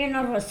وطايعين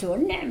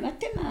الرسول نعمة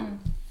تمام.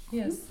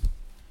 Yes.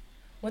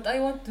 What I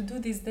want to do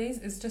these days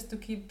is just to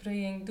keep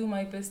praying, do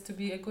my best to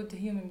be a good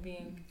human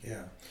being.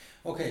 Yeah.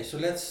 Okay, so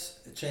let's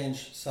change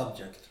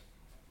subject.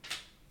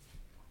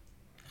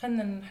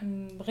 خلنا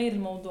نغير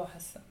الموضوع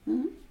هسه.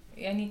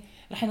 يعني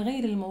رح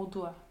نغير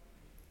الموضوع.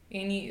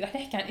 يعني رح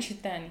نحكي عن إشي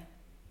تاني.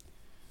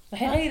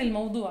 رح نغير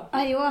الموضوع.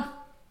 أيوة.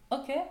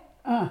 أوكي.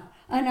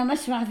 أنا ما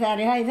اسمع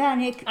ثاني، هاي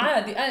ثاني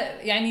عادي.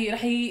 يعني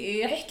رح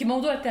يحكي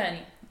موضوع تاني.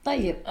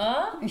 طيب.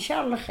 إن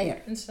شاء الله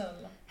خير. إن شاء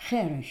الله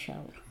خير إن شاء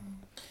الله.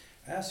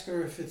 Ask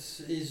her if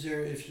it's easier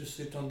if you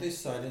sit on this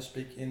side and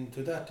speak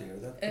into that ear.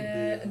 That could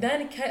be.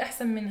 دانك هاي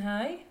أحسن من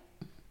هاي؟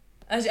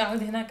 أجي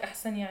أقعد هناك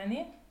أحسن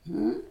يعني؟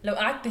 لو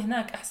قعدت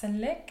هناك أحسن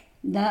لك؟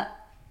 لا،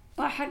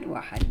 واحد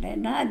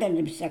لأن هذا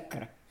اللي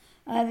مسكره،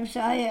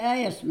 هذا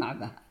يسمع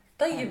بها.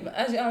 طيب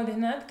أجي أقعد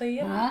هناك.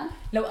 طيب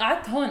لو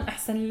قعدت هون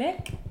أحسن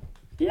لك؟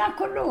 لا،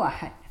 كل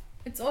واحد.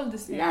 It's all the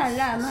same.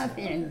 لا ما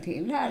في عندي.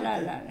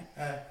 لا.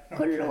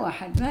 كل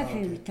واحد ما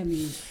في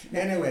تمييز.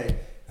 Anyway,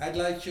 I'd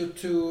like you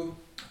to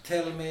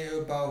tell me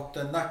about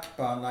the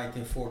Nakba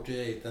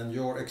 1948 and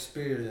your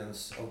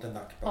experience of the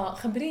Nakba.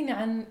 خبريني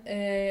عن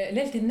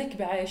ليلة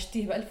النكبة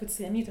عايشتيه ب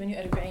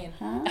 1948.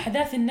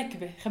 أحداث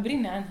النكبة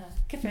خبريني عنها،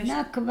 كيف عشت؟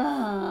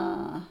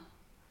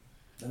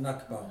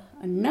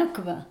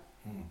 النكبة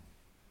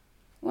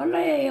والله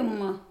يا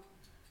يما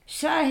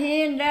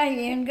ساهين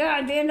لاهين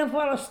قاعدين في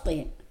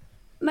فلسطين،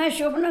 ما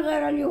شفنا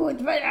غير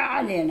اليهود بيعة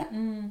علينا.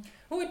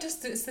 We were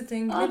just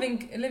sitting,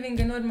 living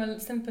a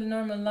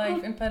normal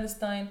life in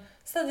Palestine.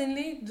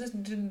 Suddenly,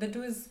 the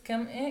Jews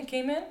came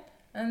in,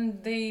 and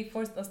they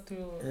forced us to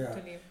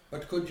leave.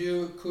 But could you?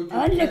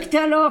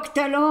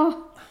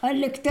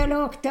 اللي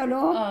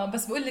اقتلوه.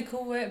 بس بقول لك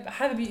هو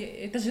حابب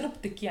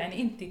تجربتك،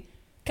 يعني أنت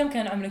كم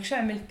كان عمرك؟ شو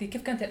عملتي؟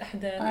 كيف كانت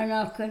الأحداث؟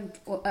 أنا كنت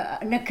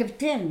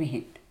نكبتين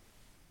مهن.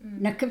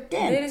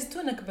 نكبتين. There is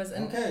two نكبز.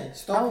 Okay,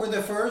 start with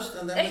the first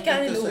and then احكي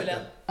عن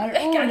الأولى.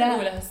 احكي عن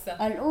الأولى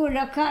هسا.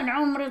 الأولى كان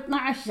عمري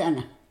 12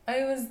 سنة. I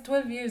was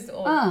 12 years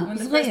old when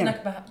the first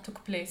نكبة took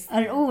place.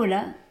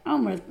 الأولى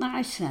عمري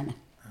 12 سنة.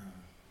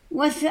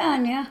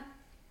 والثانية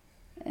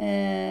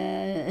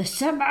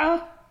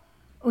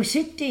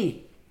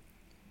 67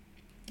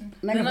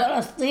 من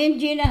فلسطين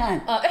جينا هان.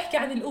 احكي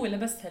عن الأولى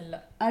بس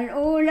هلا.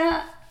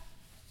 الأولى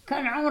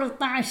كان عمري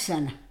 12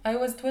 سنة. I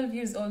was 12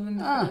 years old when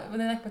the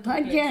نكبة took place.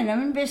 جينا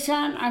من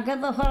بيسان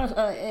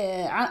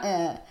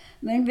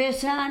من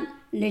بيسان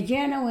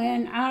لجينا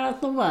وين؟ على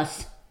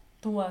طواس.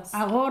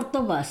 عغور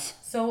طواس.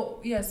 So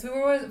yes, we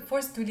were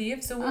forced to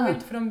leave. So we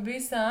went from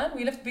Bisān.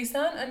 We left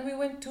Bisān and we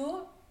went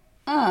to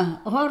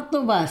غور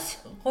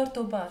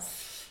طواس.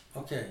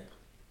 Okay.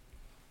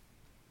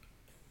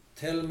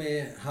 Tell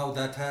me how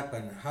that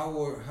happened.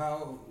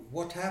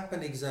 What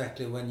happened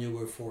exactly when you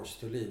were forced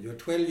to leave? You're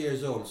 12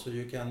 years old, so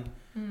you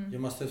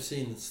must have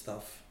seen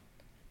stuff.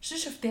 شو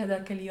شفتي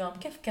هذاك اليوم؟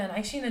 كيف كان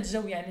عايشين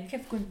الجو يعني؟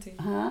 كيف كنتي؟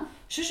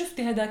 شو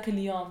شفتي هذاك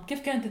اليوم؟ كيف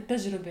كانت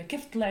التجربة؟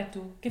 كيف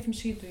طلعتوا؟ كيف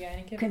مشيتوا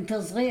يعني؟ كيف؟ كنت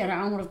صغيرة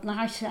عمري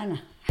 12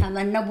 سنة.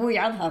 حملنا أبوي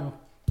عظهره.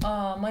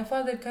 My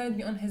father carried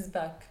me on his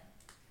back.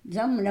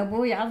 زمنا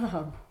أبوي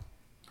عظهره.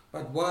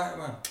 But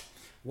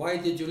why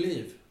did you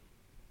leave?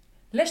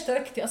 ليش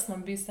تركتي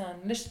أصلاً بيسان؟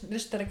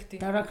 ليش تركتي؟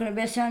 تركنا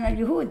بيسان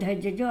اليهود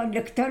هججوه، اللي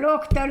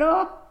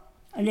اقتلوه،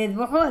 اللي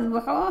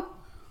ذبحوه،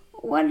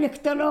 واللي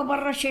اقتلوه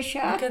برا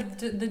الشاشات. Because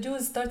the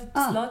Jews started to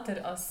slaughter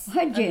us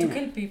and to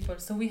kill people,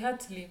 so we had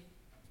to leave.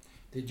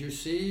 Did you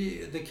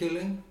see the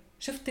killing?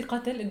 شفتي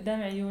قتل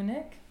قدام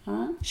عيونك؟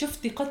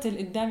 شفتي قتل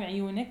قدام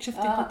عيونك؟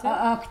 شفتي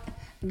قتل؟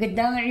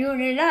 قدام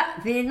عيوني لا،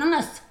 في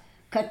ناس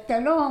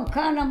قتلوهم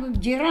كانوا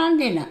جيران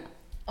لنا.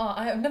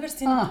 I have never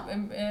seen it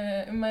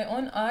in my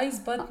own eyes,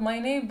 but my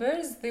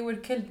neighbors, they were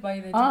killed by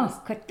the Jews.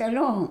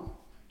 قتلوهم.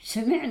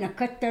 سمعنا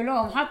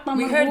قتلوهم. حطوا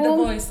We heard the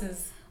voices.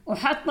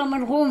 وحطوا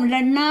مرغوم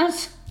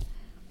للناس،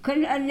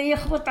 كل اللي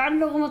يخبط على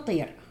اللغم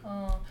يطير.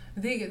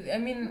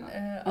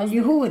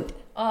 اليهود.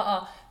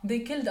 They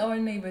killed our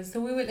neighbors, so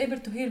we were able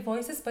to hear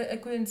voices, but I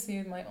couldn't see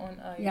with my own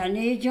eyes.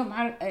 يعني يجوا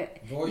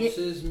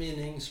voices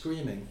meaning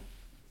screaming.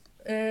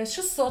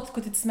 شو الصوت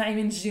كنت تسمعيه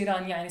من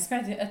الجيران يعني؟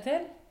 سمعتي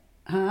قتل؟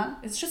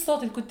 شو الصوت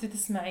اللي كنت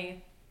تسمعيه؟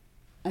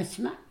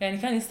 اسمع. يعني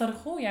كانوا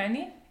يصرخوا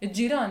يعني؟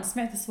 الجيران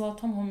سمعتي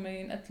صوتهم هم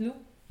ينقتلوا؟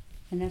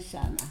 أنا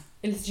سامعة.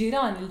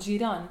 الجيران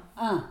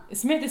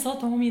سمعتي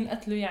صوتهم هم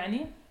ينقتلوا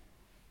يعني؟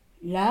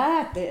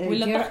 لا،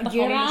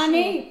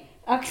 جيراني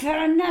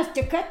أكثر الناس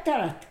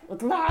تكترت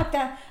وطلعت.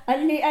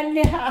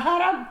 اللي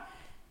هرب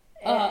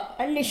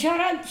اللي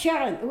شرد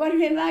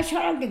واللي ما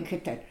شرد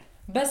انقتل.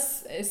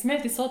 بس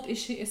سمعتي صوت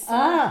إشي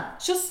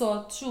شو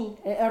الصوت؟ شو؟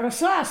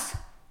 الرصاص.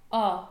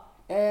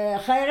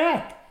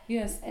 خيرات.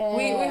 Yes.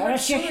 We heard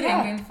shooting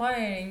and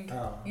firing.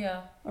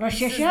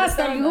 رشاشات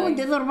اليهود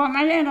يضربون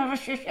علينا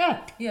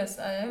رشاشات. Yes,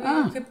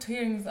 we kept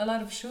hearing a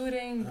lot of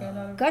shooting.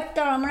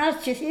 قتلوا ناس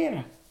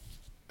كثيرة.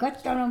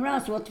 قتلوا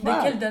ناس وأطفال.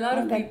 They killed a lot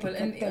of people,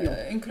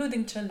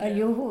 including children.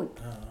 اليهود.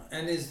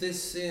 And is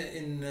this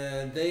in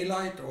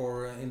daylight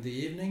or in the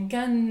evening?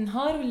 كان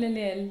نهار ولا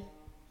ليل؟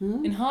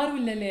 نهار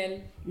ولا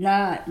ليل؟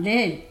 لا،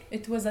 ليل.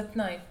 It was at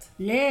night.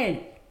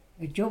 ليل.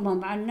 يجوهم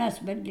مع الناس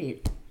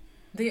بالليل.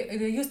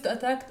 They used to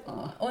attack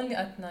only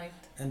at night.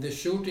 And the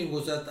shooting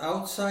was at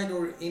outside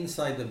or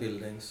inside the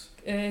buildings?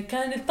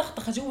 كان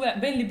الطخطخة جوا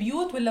بين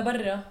البيوت ولا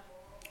برا؟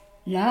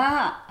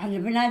 لا، على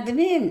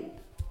البنادمين.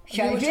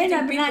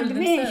 شايفين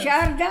بنادمين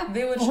شاردة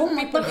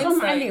وهم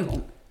طخم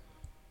عليهم.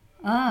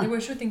 They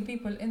were shooting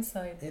people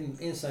inside.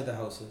 Inside the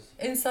houses.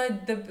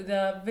 Inside the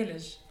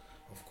village.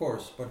 Of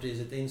course, but is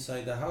it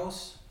inside the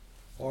house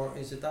or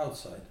is it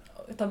outside?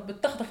 طب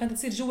التخطة كانت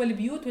تصير جوا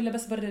البيوت ولا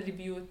بس برا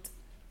البيوت؟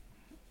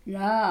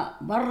 لا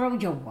برا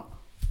وجوا.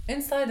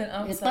 inside and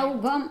outside.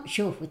 يطوقم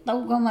شوف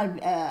يطوقم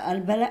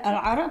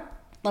العرب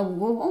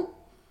طوقوهم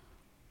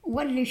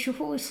واللي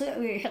يشوفوه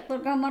يحطوا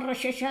لهم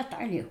الرشاشات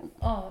عليهم.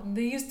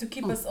 They used to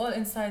keep us all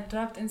inside,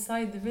 trapped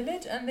inside the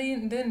village, and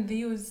then they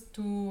used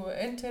to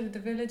enter the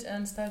village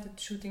and started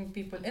shooting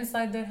people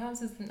inside their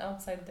houses and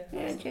outside their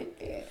houses.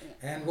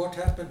 And what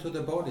happened to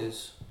the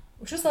bodies?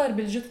 وشو صار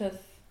بالجثث؟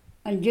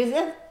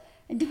 الجثث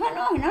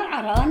دفنوهن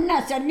العرب،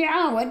 الناس اللي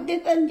عاود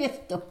دفن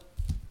جثته،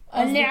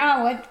 اللي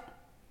عاود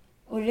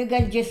واللي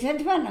قال جثة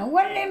دفنه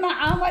واللي ما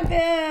عاود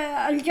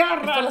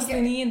الجار.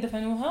 الفلسطينيين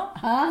دفنوها؟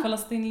 ها؟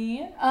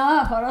 فلسطينيين؟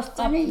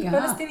 فلسطينيين.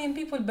 Palestinian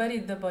people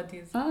buried the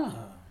bodies.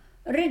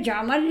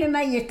 رجع ما اللي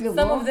ميت لقوه.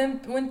 Some of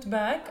them went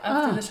back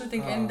after the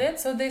shooting ended,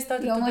 so they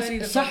started to bury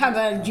the bodies. سحب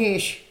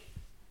الجيش،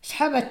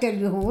 سحبت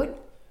اليهود.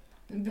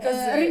 Because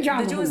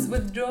the Jews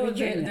withdrew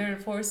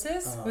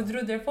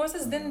their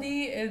forces, then the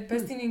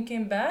Palestinians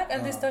came back and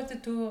they started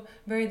to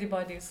bury the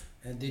bodies.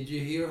 And did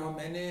you hear how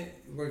many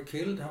were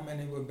killed? How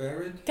many were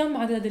buried? كم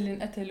عدد اللي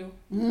انقتلوا؟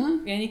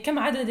 يعني كم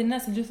عدد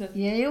الناس الجثث؟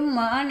 يا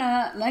يما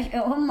أنا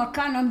هم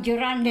كانوا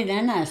جيران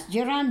لنا، ناس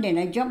جيران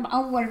لنا جنب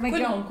أول ما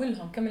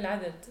كلهم كم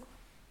العدد؟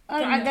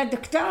 العدد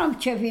اكترم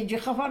كيف يجي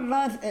خفر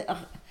الله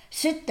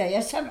 6 يا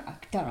 7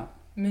 اكترم.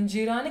 من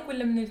جيرانك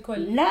ولا من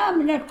الكل؟ لا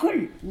من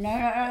الكل، من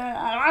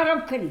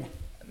العرب كله.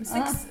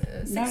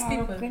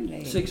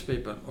 6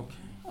 people.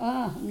 Okay.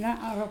 من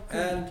العرب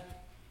كله. And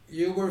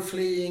you were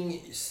fleeing,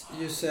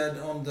 you said,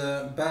 on the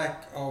back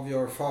of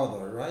your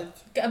father,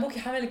 right? أبوك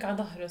حاملك على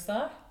ظهره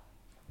صح؟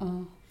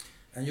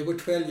 And you were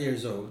 12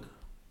 years old.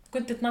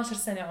 كنت 12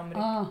 سنة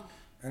عمرك.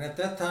 And at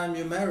that time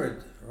you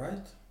married,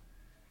 right?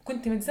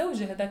 كنت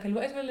متزوجة هذاك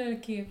الوقت ولا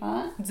كيف؟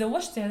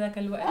 تزوجتي هذاك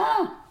الوقت؟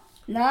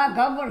 لا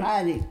قبل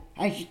هذه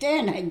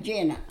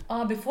هجينا.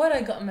 before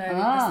I got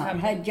married.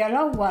 الهج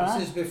الأول.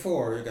 This is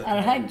before you got married.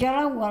 الهج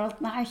الأول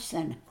 12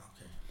 سنة.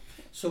 Okay.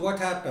 So what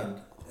happened?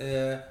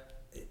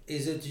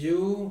 Is it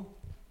you,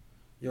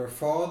 your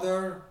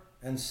father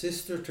and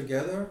sister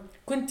together?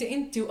 كنت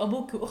أنت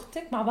وأبوك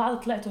وأختك مع بعض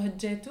طلعتوا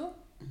هجيتوا؟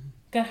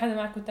 كان حدا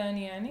معكم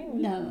تاني يعني؟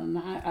 لا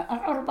مع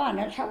العربان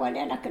اللي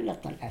حوالينا كلها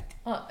طلعت.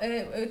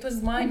 It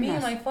was me,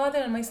 my father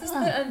and my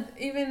sister and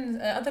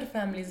even other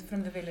families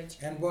from the village.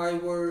 And why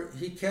were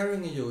he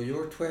carrying you? You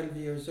were 12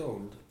 years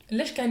old.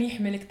 ليش كان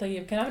يحملك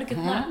طيب؟ كان عمرك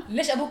 12.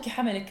 ليش أبوك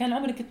حملك؟ كان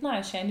عمرك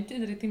 12 يعني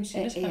بتقدري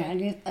تمشي. ليش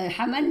يعني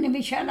حملني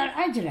مشان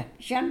العجلة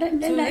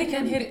مشان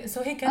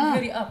so he can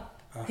hurry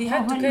up. He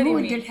had to carry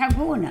me.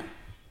 يلحقونا.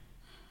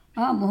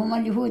 هم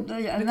اليهود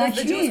ماشيين. Because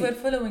the Jews were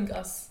following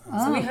us,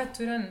 so we had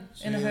to run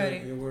in a hurry.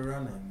 You were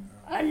running.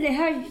 اللي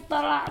هج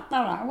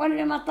طلع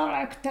واللي ما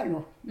طلع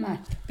اقتلوه مات.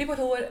 People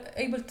who were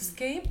able to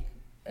escape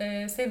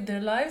saved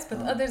their lives, but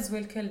others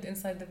were killed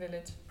inside the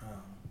village.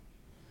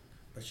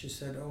 But she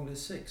said only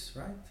 6,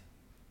 right?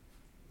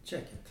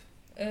 Check it.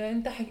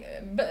 انت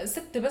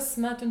 6 بس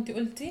ماتوا انت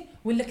قلتي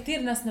ولا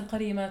كتير ناس من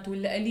القرية ماتوا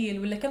ولا قليل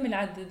ولا كم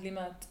العدد اللي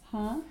مات؟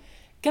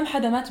 كم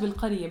حدا مات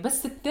بالقرية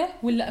بس 6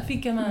 ولا في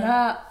كمان؟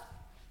 لا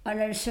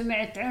أنا اللي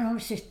سمعت عنهم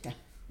 6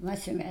 ما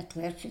سمعت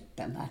غير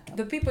 6 ماتوا.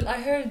 The people I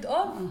heard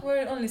of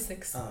were only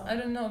 6. I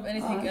don't know of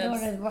anything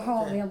else.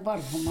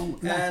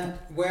 And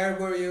where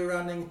were you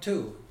running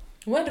to?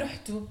 وين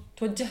رحتوا؟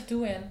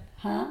 توجهتوا وين؟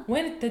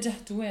 وين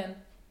اتجهتوا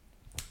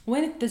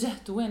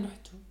وين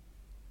رحتوا؟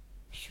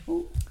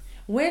 شو؟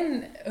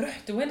 وين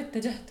رحتوا؟ وين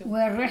اتجهتوا؟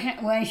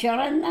 وين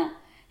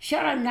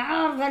شرنا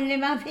عارضة اللي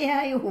ما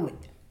فيها يهود.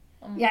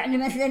 يعني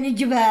مثلا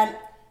الجبال.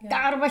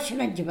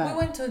 تعربشنا الجبال.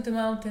 We went to the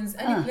mountains.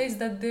 Any place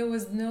that there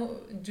was no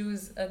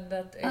Jews at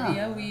that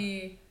area,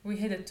 we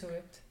headed to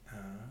it.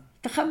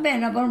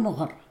 تخبينا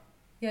بالمغر.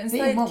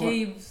 Inside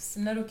caves,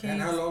 narrow caves.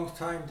 And how long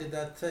time did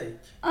that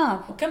take?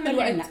 كم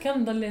الوقت؟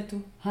 كم ضليتوا؟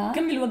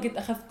 كم الوقت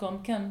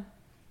أخذكم؟ كم؟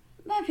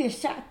 ما في 2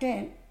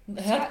 ساعة.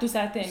 هربتوا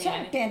 2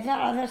 يعني. 2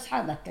 3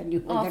 أصحابك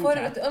اليهود. For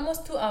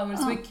almost 2 hours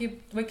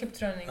we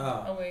kept running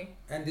away.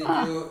 And did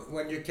you,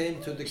 when you came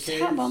to the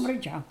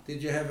caves, did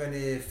you have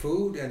any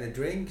food, any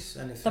drinks,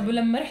 anything? طب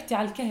ولما رحتي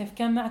على الكهف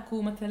كان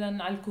معكم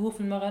مثلا على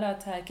الكهوف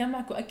المغارات هاي كان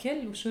معكم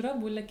أكل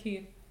وشرب ولا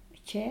كيف؟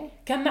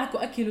 كان معكم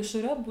أكل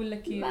وشرب ولا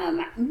كيف؟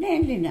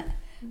 منين لنا؟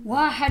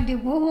 واحد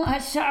يقوم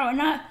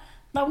هالساعة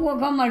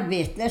طوقهم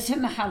البيت لا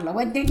سمح الله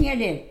والدنيا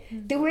ليل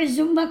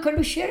توعزوا ما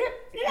كلوا شرب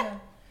لا.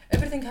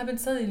 Everything happened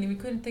suddenly. We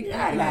couldn't take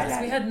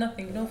anything. We had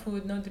nothing. No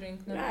food, no drink.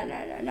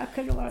 لا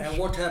كلوا. And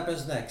what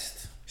happens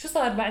next? شو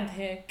صار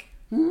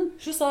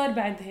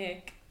بعد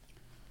هيك؟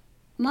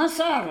 ما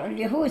صار.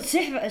 اليهود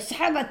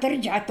سحبت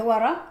رجعت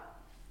ورا.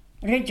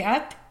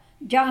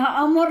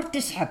 جاها أمر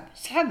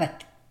سحبت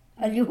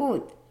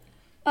اليهود.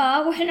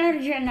 وإحنا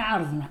رجعنا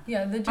عرضنا.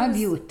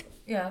 عبيوت.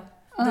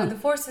 The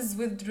forces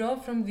withdrew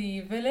from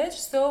the village,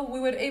 so we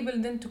were able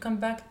then to come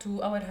back to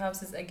our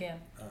houses again.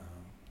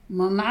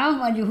 ما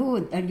معاهم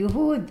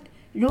اليهود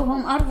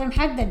لهم أرض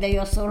محددة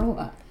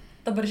يوصلوها.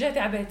 طب رجعتي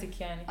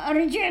عبيتك يعني؟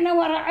 رجعنا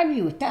ورا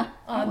عبيوت. Then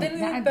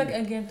we went back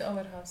again to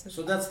our houses.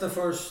 So that's the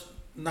first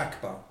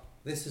Nakba.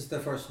 This is the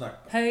first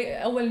Nakba.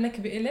 هاي أول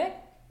نكبة إلك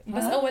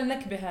بس أول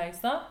نكبة هاي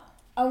صح؟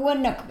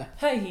 أول نكبة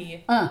هاي هي.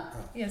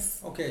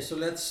 Yes. Okay, so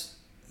let's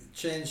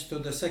change to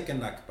the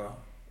second Nakba.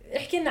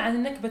 احكي لنا عن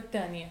النكبة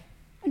الثانية.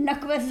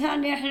 النكبة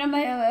الثانية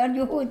إحنا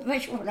اليهود ما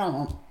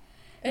شفناهم.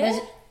 إيه؟ بس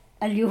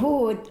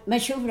اليهود ما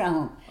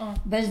شفناهم.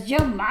 بس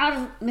جم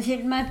عرض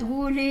مثل ما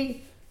تقولي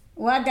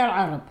وادي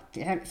العرب.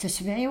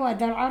 تسمعي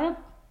وادي العرب؟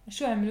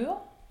 شو عملوا؟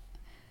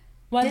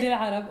 وادي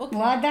العرب. أوكي.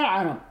 وادي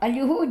العرب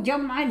اليهود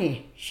جم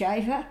عليه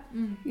مثلا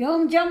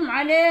يوم جم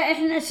عليه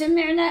إحنا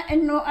سمعنا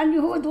إنه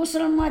اليهود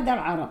وصلوا وادي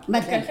العرب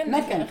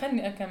مثلا.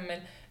 خلني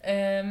أكمل.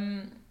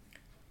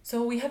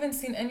 So we haven't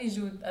seen any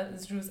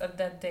Jews at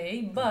that day,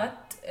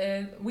 but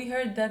we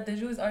heard that the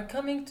Jews are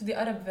coming to the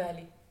Arab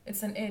Valley.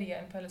 It's an area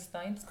in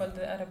Palestine. It's called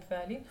the Arab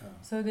Valley.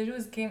 So the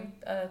Jews came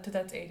to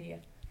that area.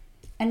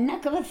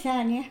 النكبة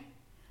الثانية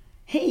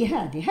هي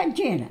هذه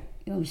هجينا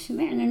يوم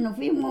سمعنا إنه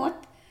في موت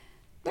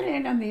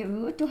طلعنا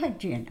بيوت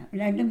وهجينا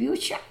لأن بيوت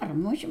شعر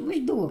مش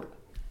دور.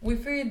 We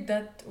felt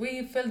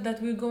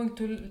that we were going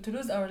to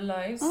lose our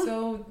lives,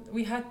 so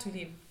we had to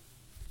leave.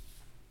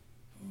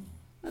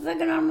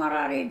 ذقنا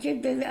المراري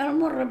جدا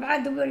المر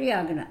بعد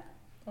برياقنا.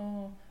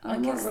 I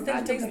can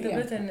still taste the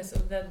bitterness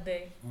of that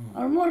day.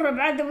 المر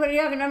بعد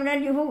برياقنا من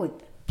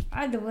اليهود.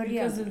 عاد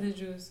برياقنا. Because of the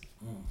Jews.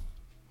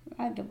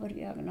 عاد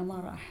برياقنا ما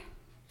راح.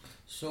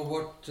 So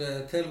what?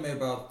 Tell me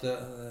about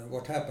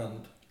what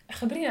happened.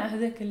 خبرينا عن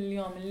هذاك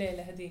اليوم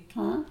الليلة هذيك.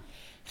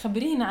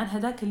 خبرينا عن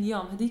هذاك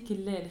اليوم هذيك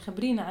الليلة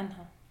خبرينا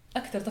عنها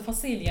أكثر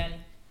تفاصيل يعني.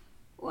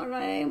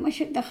 والله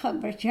مش بدي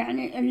أخبرك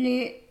يعني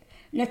اللي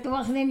لا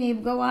تواخذني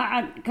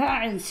يبقى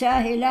قاعد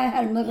ساهي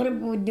لها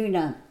المغرب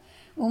والدينام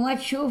وما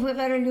تشوفي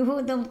غير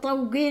اليهود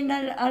مطوقين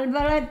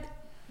البلد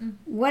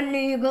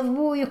واللي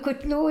يقضبوه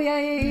يقتلوه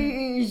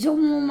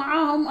يزموا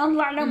معاهم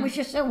الله أعلم وش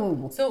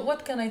يسووا. So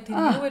what can I tell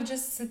you? We were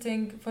just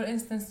sitting, for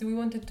instance, we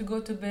wanted to go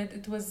to bed.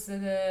 It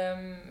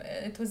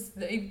was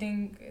the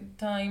evening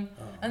time,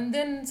 and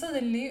then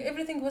suddenly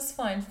everything was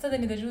fine.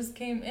 Suddenly the Jews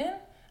came in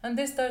and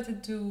they started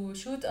to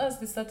shoot us.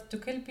 They started to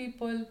kill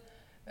people.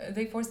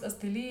 They forced us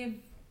to leave.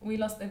 We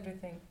lost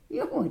everything.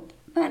 يهود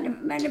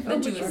ما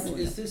نفهم.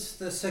 Is this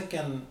the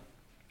second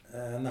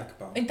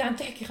Nakba? أنت عم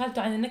تحكي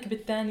خالته عن النكبة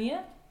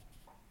الثانية؟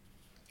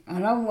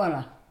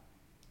 الأولى.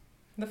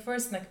 The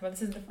first Nakba.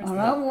 This is the first.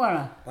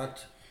 الأولى. But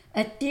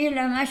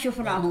التيلة ما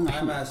شفناهم.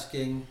 I'm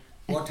asking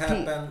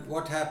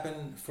what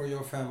happened for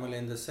your family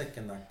in the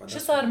second Nakba? شو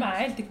صار مع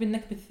عائلتك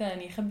بالنكبة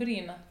الثانية؟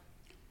 خبرينا.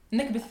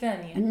 النكبة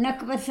الثانية.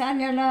 النكبة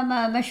الثانية لا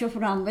ما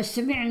شفناهم بس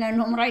سمعنا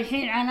إنهم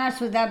رايحين على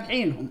ناس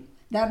وذابحينهم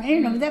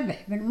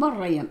ذبح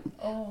بالمرة يم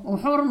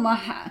وحرمة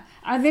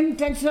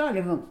عظمت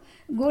لسالفهم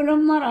قولوا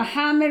مرة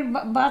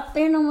حامل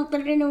باطينهم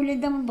وطلعين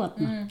ولدهم من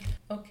بطنه.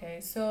 Okay,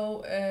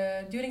 so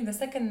during the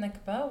second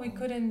Nakba we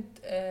couldn't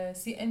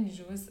see any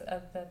Jews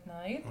at that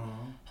night.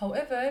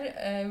 However,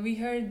 we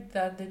heard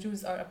that the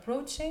Jews are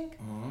approaching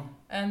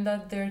and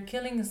that they're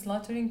killing and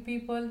slaughtering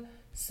people.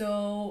 So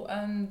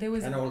there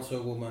was also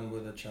a woman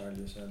with a child,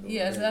 you said.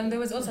 Yes, and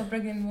there was also a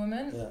pregnant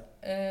woman. Yeah.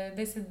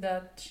 They said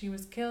that she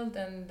was killed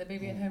and the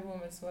baby in her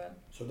womb as well.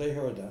 So they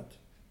heard that.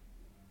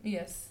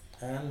 Yes.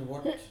 And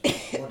what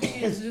she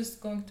is just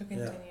going to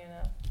continue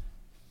now.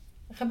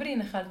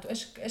 خبرينا خالته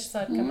ايش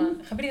صار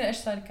كمان. خبرينا ايش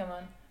صار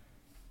كمان.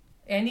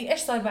 يعني ايش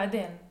صار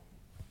بعدين؟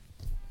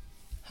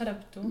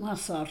 هربتوا؟ ما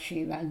صار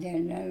شيء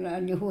بعدين.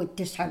 اليهود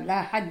تسحب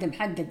لا حد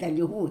محدد.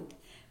 اليهود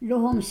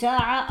لهم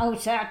ساعة أو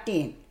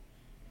ساعتين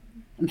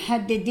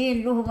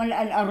محددين لهم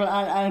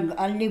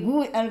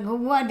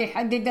القواد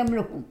يحددهم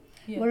لهم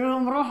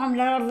ولهم روحهم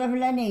للأرض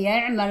الفلانية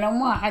يعملوا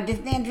 1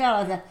 2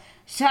 3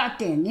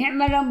 ساعتين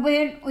يعملوا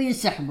بهن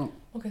وينسحبوا.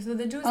 Okay, so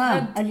the Jews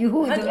had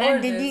اليهود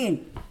orders.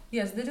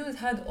 Yes, the Jews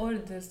had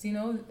orders, you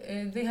know,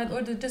 they had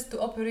orders just to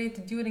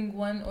operate during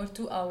 1 or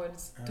 2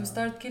 hours to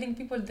start killing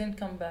people then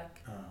come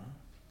back.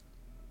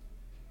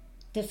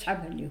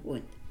 تسحب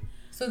اليهود.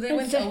 So they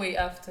went away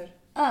after.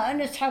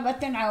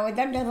 نسحبت تنعود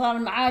اللي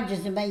ظل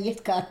عاجز ميت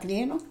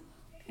كاتلينه.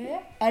 إيه؟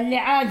 اللي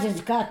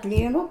عاجز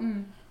كاتلينه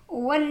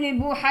واللي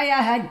بو حياة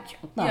هج.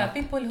 Yeah,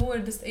 people who were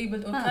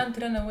disabled or can't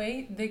run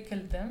away, they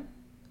killed them.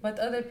 But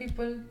other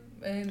people,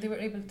 they were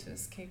able to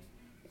escape.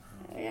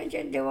 يا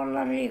جدي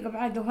والله الريق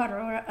بعد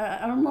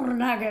وهرع المر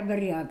ناقع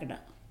برياقنا.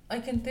 I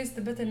can taste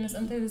the bitterness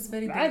until this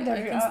very day. بعد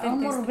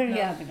المر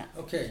برياقنا.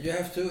 Okay, you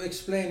have to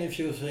explain a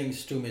few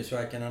things to me so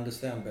I can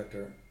understand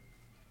better.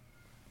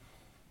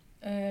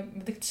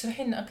 بدك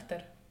تشرحي لنا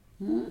أكثر.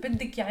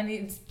 بدك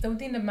يعني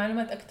تزودينا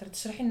بمعلومات أكثر،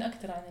 تشرحي لنا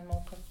أكثر عن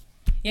الموقف.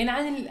 يعني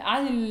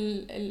عن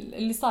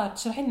اللي صار،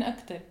 تشرحي لنا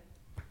أكثر.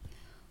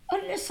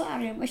 اللي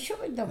صار يا شو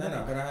بدك؟ No,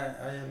 but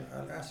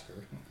I'll ask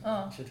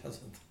her. She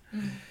doesn't.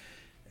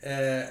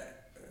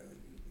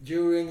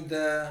 During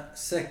the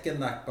second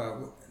Nakba,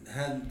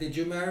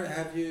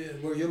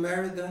 were you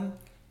married then?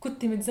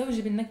 كنت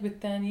متزوجة بالنكبة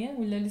الثانية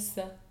ولا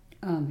لسه؟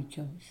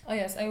 متجوز.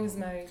 Yes, I was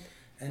married.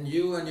 And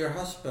you and your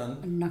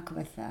husband.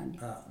 النكبة الثانية.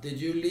 Did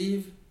you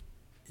leave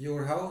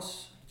your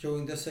house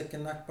during the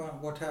second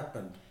Nakba? What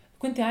happened?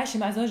 كنت عايشة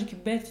مع زوجك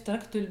ببيت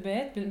وتركتوا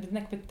البيت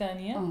بالنكبة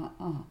الثانية؟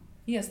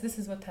 Yes, this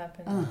is what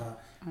happened.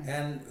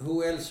 And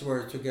who else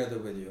were together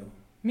with you?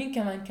 مين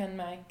كمان كان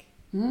معك؟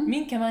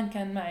 مين كمان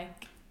كان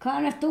معك؟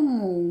 كانت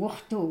أمه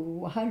وأخته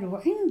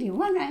وأهله عندي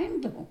وأنا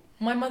عندهم.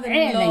 My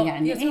mother-in-law.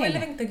 يعني yes, we were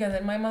living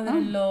together. My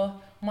mother-in-law,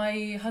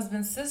 my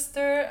husband's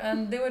sister,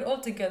 and they were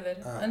all together.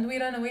 And we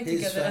ran away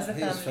together as a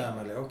family. His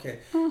family, okay.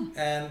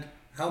 And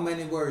how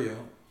many were you?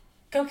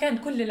 كم كان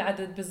كل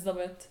العدد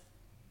بالضبط؟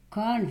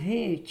 كان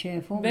في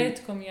كيف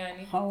بيتكم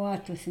يعني؟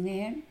 خواته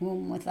 2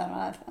 وأمه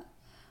 3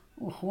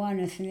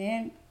 وإخوانه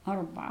 2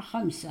 4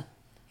 5.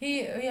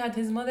 He had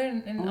his mother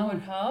in our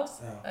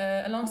house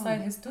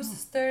alongside his 2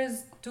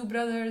 sisters, 2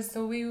 brothers,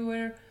 so we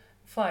were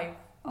 5.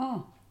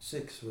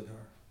 6 with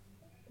her.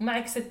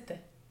 معك 6.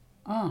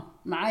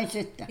 معي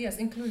 6. Yes,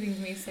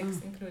 including me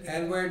 6 including.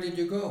 And where did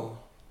you go?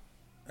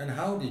 And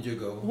how did you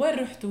go? وين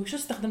رحتوا؟ شو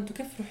استخدمتوا؟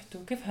 كيف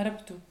رحتوا؟ كيف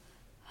هربتوا؟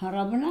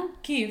 هربنا؟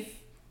 كيف؟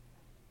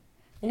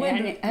 وين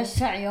يعني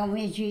هسه يوم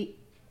يجي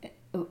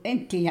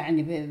انت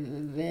يعني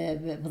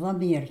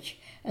بضميرك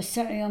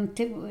هسه يوم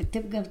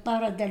تبقى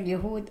مطارد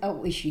اليهود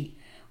او اشي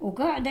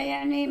وقاعده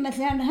يعني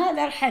مثلا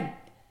هذا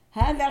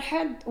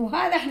الحد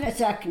وهذا احنا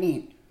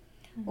ساكنين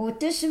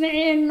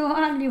وتسمعي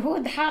انه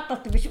اليهود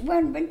حاطط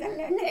وين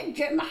بدنا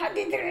نهج ما حد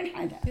يدري عن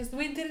حدا. Yes,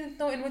 we didn't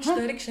know in which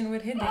direction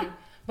we're heading,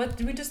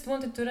 but we just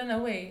wanted to run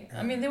away.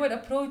 I mean, they were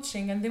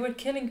approaching and they were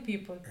killing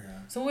people,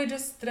 so we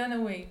just ran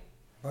away.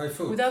 By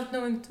foot. Without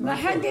knowing. ما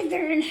حد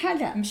يدري عن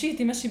حدا.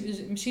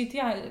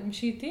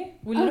 مشيتي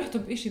ولا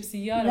رحتوا بإشي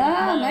بسيارة؟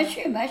 لا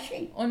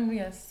مشي.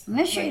 Yes.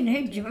 مشي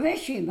نهج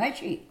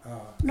مشي.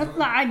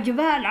 نطلع على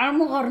الجبال على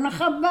المغر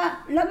نخبى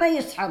لما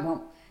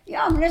يسحبهم.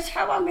 يوم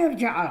نسحبهم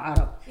يرجع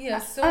العرب.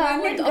 Yes, so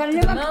we went up to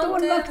the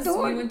mountains,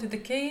 we went to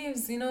the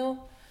caves, you know,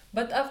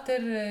 but after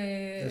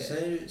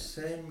the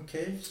same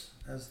caves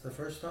as the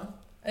first time?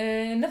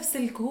 نفس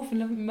الكهوف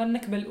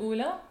النكبة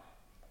الأولى.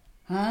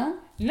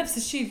 نفس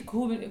الشيء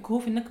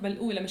كهوف النكبة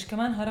الأولى مش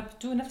كمان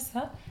هربتوا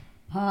نفسها؟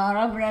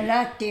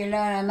 هربنا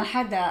لا ما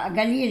حدا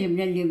قليل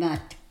من اللي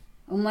مات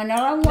وما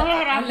نروح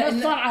على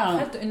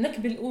الصعاب.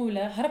 النكبة الأولى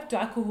هربتوا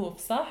على كهوف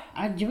صح؟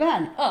 على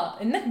الجبال.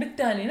 النكبة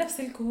الثانية نفس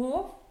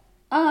الكهوف.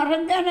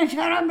 ردنا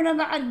شربنا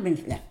بعد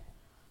مثله.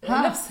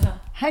 نفسها.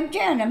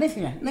 هجينا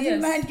مثله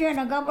مثل ما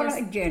هجينا قبل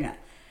هجينا.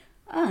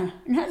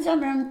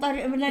 انهزمنا من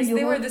طريق من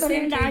اليهود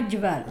طلعنا على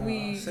الجبال.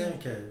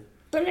 Same cave.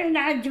 طلعنا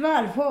على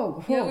الجبال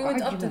فوق. Yeah, we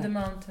went up to the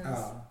mountains.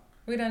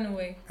 We ran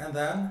away. And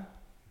then?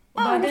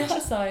 بعدين شو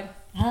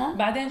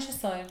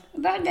صار؟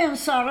 بعدين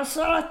صار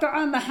الصلاة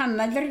على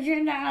محمد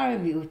رجعنا على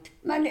البيوت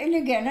ما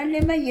لقينا اللي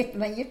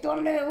ميت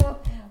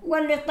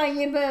واللي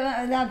طيب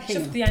ذابحين.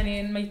 شفت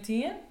يعني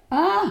الميتين؟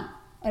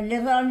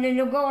 اللي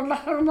لقوا الله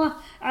حرمه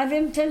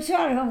عظيم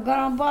تنسالهم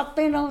قالوا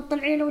باطينه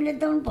وطلعين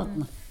ولدهم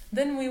بطنه.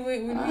 Then when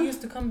we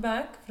used to come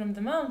back from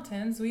the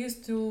mountains, we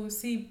used to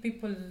see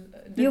people,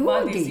 dead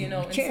bodies, you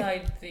know,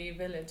 inside the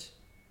village.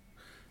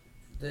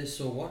 They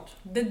saw what?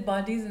 Dead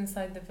bodies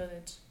inside the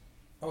village.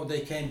 Oh,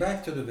 they came back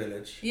to the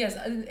village? Yes,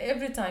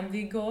 every time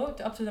they go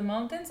up to the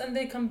mountains and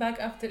they come back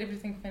after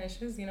everything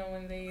finishes, you know,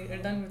 when they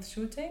are done with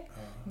shooting,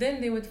 then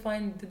they would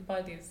find dead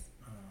bodies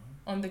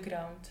on the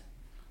ground.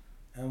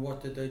 And what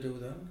did they do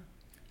then?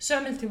 شو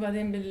عملتي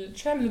بعدين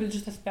شو عملوا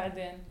بالجثث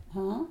بعدين؟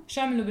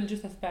 شو عملوا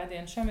بالجثث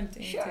بعدين؟ شو عملتي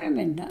انت؟ شو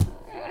عملنا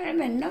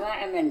ما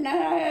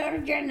عملنا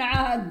رجعنا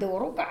على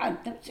الدور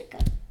وقعدنا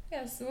بسكت.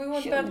 Yes, we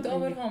went back to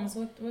our homes.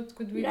 What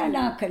could we do? لا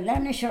ناكل لا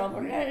نشرب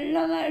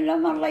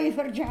لما الله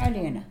يفرج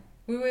علينا.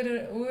 We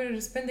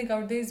were spending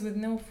our days with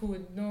no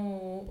food, no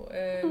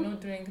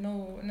drink,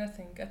 no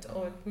nothing at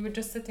all. We were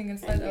just sitting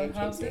inside our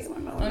houses.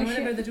 And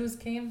whenever the Jews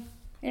came,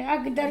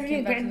 يعقد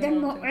الريق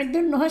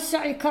عندنا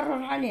هالساعة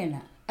يكرر علينا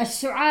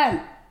السعال.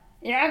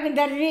 يعقد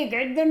الريق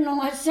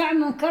عندنا هالساعة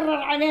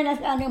منكرر علينا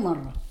ثاني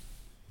مرة.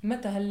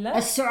 متى هلا؟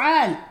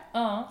 السعال.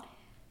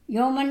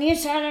 يوم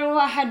يسأل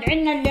الواحد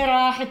عنا اللي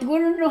راح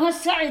تقول إنه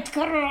هالساعة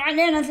يتكرر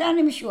علينا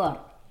ثاني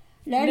مشوار.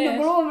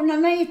 لأن قلوبنا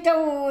ميتة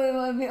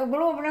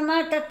وقلوبنا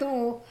ماتت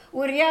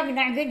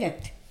ورياقنا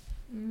عقدت.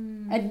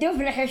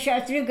 الدفل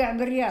حشات رقع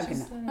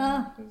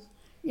برياقنا.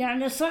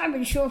 يعني صعب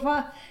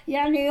نشوفها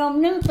يعني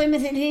يوم ننطي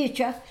مثل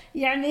هيك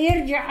يعني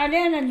يرجع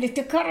علينا اللي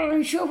تكرر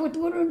نشوفه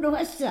تقول إنه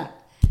هالساعة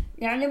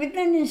يعني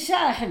بدنا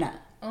ننساه إحنا.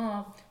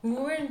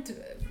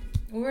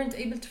 We weren't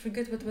able to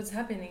forget what was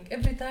happening.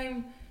 Every time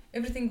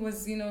everything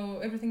was, you know,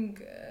 everything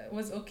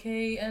was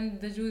okay and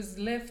the Jews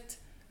left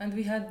and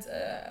we had,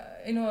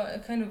 you know, a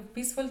kind of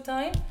peaceful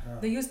time.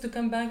 They used to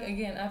come back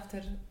again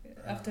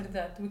after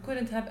that. We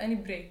couldn't have any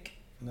break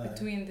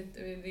between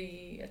the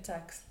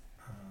attacks.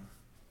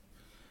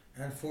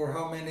 And for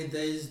how many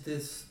days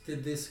did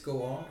this go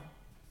on?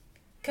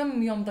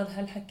 كم يوم ضل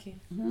هالحكي؟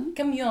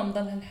 كم يوم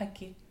ضل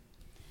هالحكي؟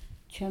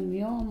 كم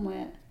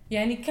يوم؟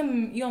 يعني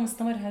كم يوم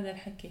استمر هذا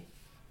الحكي؟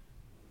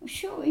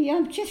 شو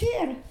أيام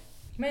كثيرة.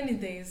 Many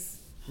days.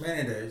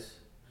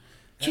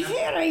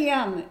 كثير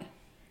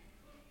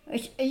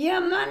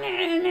أيام ما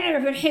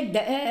نعرف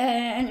الحدة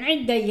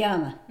نعد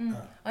أيامه.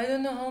 I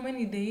don't know how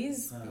many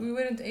days. We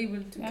weren't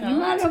able to count.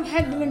 ما لهم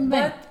حد من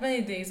But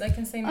many days. I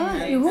can say many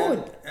days.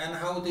 يهود. And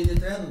how did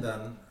it end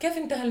then? كيف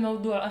انتهى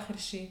الموضوع آخر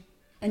شيء؟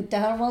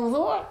 انتهى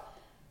الموضوع.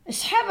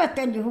 اسحبت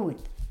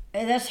اليهود.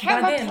 إذا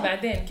اسحبت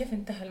بعدين كيف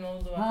انتهى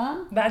الموضوع؟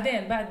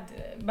 بعدين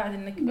بعد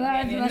النكبة.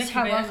 بعد ما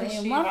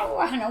اسحبت ما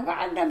روحنا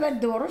وقعدنا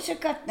بالدور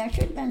وسكتنا.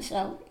 شو بدنا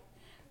نسوي؟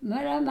 ما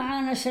لا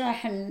معانا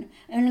سلاح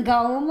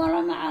نقاوم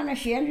ولا معانا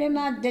شيء. اللي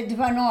ما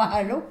دفنوا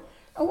أهله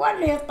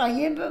واللي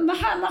طيب ما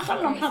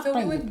خلهم حط طيب. So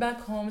we went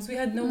back homes. We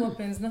had no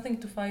weapons, nothing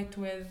to fight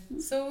with.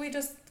 So we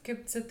just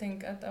kept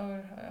sitting at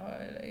our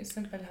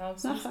simple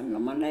houses. ما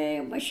خلهم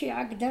ولا مشي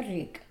عقد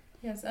الريق.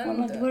 Yes,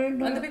 and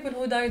the people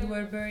who died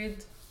were buried,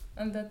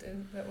 and that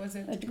was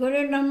it. تقول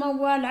إنه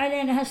موال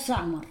علينا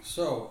هالسعمر.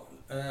 So,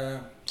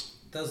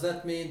 does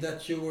that mean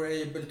that you were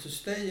able to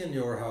stay in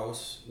your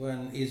house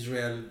when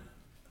Israel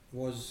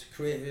was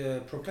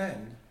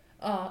proclaimed?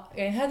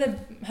 يعني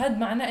هذا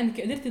معناه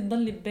انك قدرت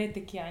تضلي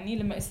ببيتك. يعني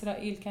لما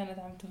اسرائيل كانت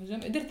عم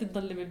تهجم قدرت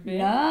تضلي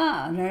بالبيت.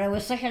 لا انا لو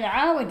يصح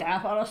عاود على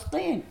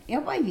فلسطين يا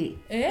بيي.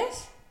 ايش؟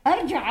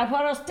 ارجع على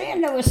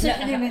فلسطين لو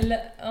يصح لي.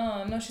 لا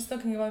no she's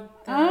talking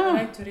about the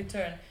right to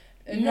return.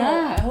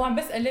 no هو عم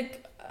بسألك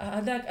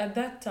هذاك at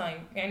that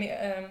time يعني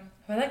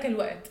هذاك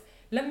الوقت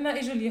لما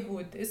اجوا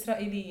اليهود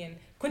اسرائيليين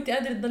كنت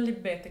قادر تضلي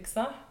ببيتك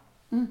صح؟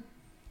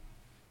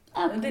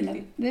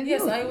 قدرتي.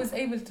 Yes, I was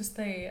able to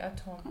stay at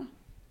home.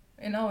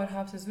 In our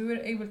houses we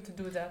were able to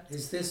do that.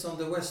 Is this on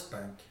the West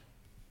Bank?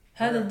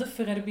 هذا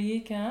الضفة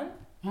الغربية كان.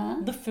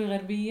 ضفة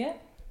الغربية.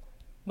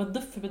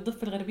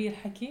 بالضفة الغربية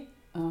الحكي.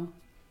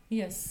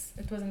 Yes,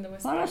 it was in the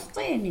West Bank.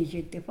 فلسطيني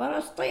جدي.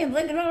 فلسطين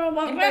ضقنا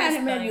مرة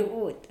من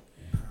اليهود.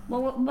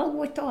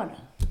 موتونا.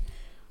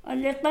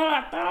 اللي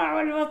طلع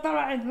واللي ما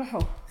طلع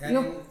يذبحوه.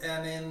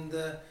 And in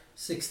the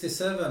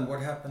 67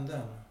 what happened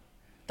then?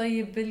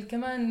 طيب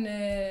كمان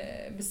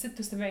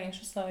بال76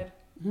 شو صار؟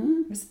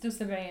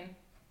 بال76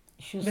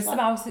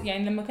 بال67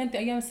 يعني لما كانت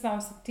ايام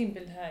 67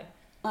 بالهاي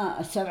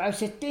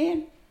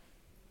 67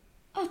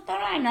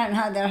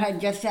 طلعنا هذا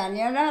الهجة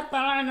الثانية. لا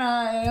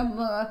طلعنا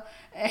يوم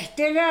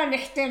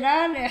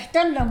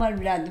احتلوا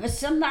البلاد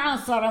بس معاه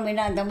صار من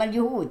هذا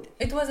اليهود.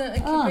 It was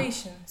an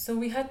occupation so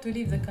we had to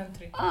leave the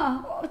country.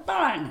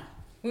 طلعنا.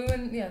 We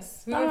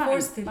were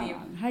forced to leave.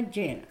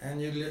 هجينا.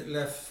 And you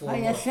left for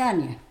هي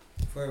الثانية.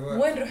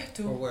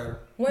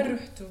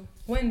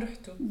 وين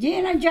رحتوا؟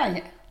 جينا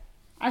جاي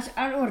على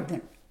الأردن.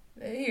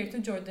 Here to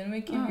Jordan.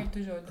 We came here to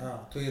Jordan.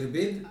 to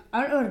Irbid.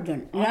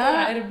 الأردن.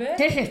 لا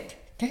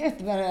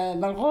تحت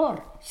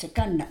بالغور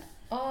سكننا.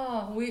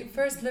 we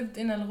first lived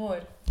in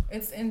الغور.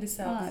 It's in the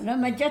south.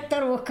 لما جت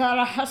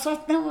الوكالة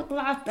حصتنا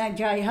وطلعتنا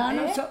جاي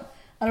هنا.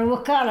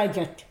 الوكالة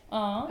جت.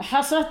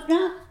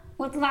 حصتنا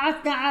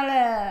وطلعتنا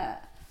على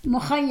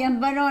مخيم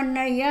بنوا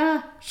لنا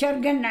اياه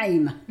شرق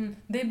النعيمة.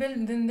 They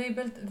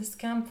built this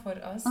camp for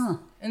us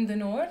in the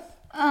north.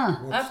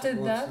 After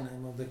what's that. the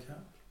name of the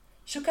camp?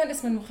 شو كان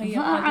اسم المخيم؟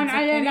 عن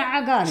علينا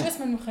عقارب. شو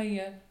اسم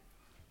المخيم؟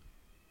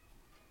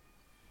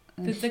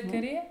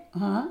 تتذكري؟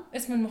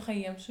 اسم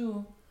المخيم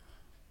شو؟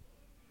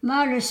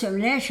 ما له اسم.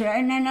 ليش؟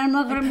 لأننا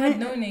المغرب It had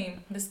no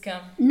name this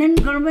camp.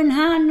 ننقل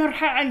منها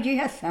نرحل على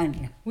الجهة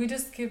الثانية. We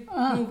just keep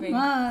moving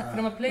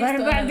from a place to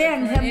another.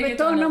 بعدين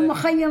ثبتونا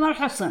مخيم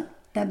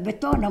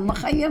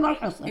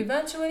الحصن.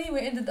 Eventually we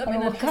ended up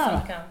in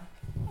الحصن camp.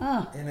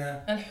 In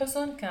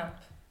الحصن camp.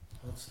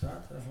 What's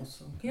that?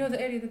 الحصن camp? You know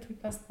the area that we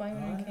passed by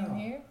when we came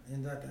here?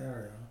 In that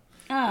area.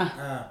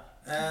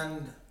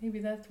 And maybe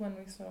that's when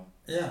we saw.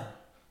 Yeah,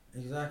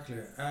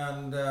 exactly.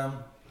 And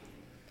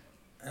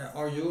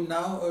are you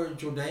now a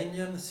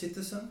Jordanian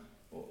citizen?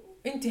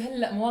 أنت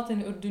هلأ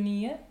مواطنة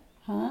أردنية؟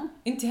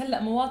 أنت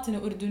هلأ مواطنة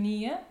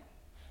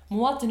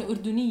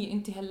أردنية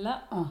أنت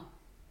هلأ؟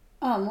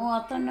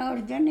 مواطنة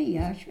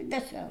أردنية. شو بدي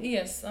أسوي؟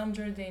 Yes, I'm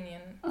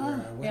Jordanian.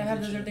 I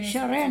have the Jordanian.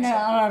 شرينا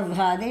الأرض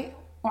هذه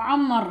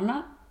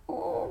وعمرنا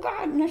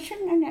وقعدنا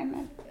شنو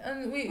نعمل؟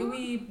 And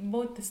we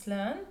bought this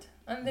land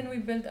and then we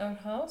built our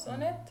house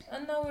on it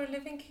and now we're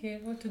living here.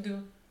 What to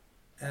do?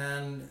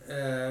 And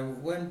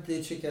when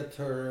did she get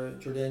her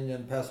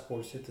Jordanian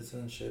passport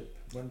citizenship?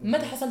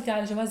 متى حصلتي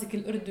على جوازك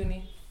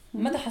الأردني؟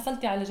 متى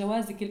حصلتي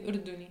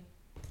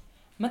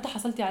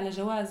على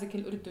جوازك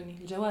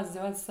الأردني؟ جواز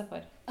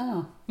السفر.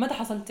 متى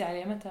حصلتي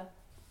عليه؟ متى؟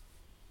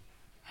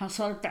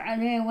 حصلت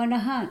عليه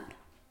وأنا هان.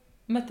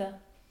 متى؟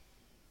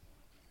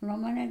 والله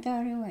ما أنا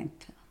داري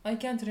وينت. I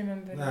can't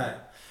remember. No.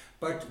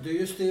 But do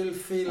you still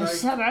feel like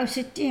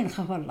 67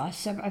 خف الله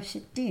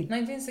 67.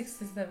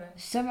 1967.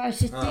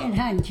 67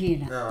 هان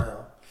جينا.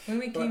 Yeah. When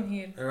we came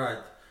here.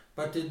 Right.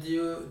 But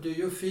do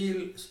you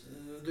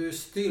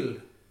still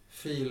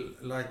feel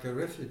like a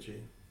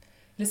refugee?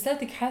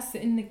 لساتك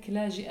حاسة إنك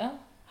لاجئة؟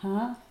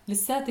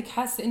 لساتك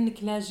حاسة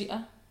إنك لاجئة؟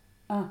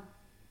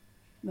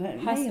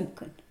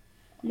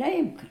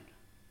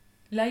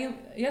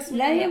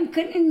 لا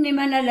يمكن إني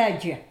ما أنا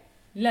لاجئة.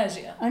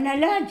 أنا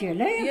لاجئة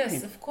لا يمكن.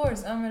 Yes, of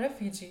course, I'm a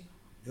refugee.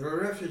 You're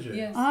a refugee.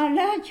 Yes.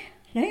 لاجئة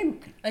لا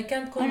يمكن. I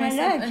can't call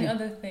myself any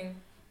other thing.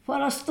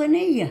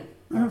 فلسطينية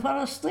من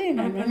فلسطين.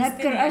 أنا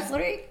نكر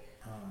أصلي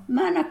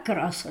ما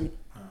نكر أصلي.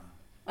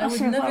 I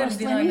would never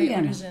deny my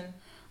origin.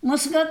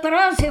 مسقط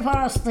راسي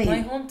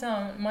فلسطين. My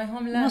hometown, my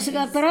homeland.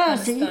 مسقط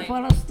راسي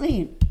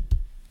فلسطين.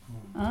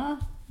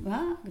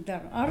 ما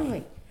أقدر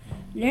أرضي.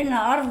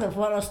 لنا أرض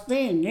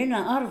فلسطين،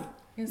 لنا أرض،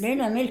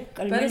 لنا ملك.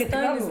 الملك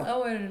Palestine is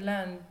our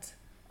land.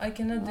 I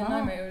cannot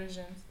deny my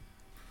origins.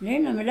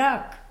 لنا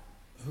ملاك.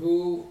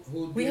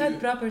 We had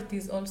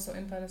properties also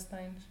in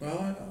Palestine.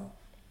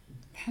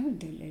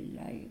 الحمد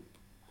لله.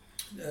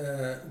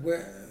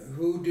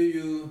 Who do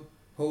you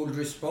hold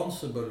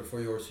responsible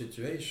for your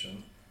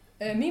situation?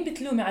 مين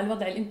بتلومي على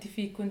الوضع اللي انت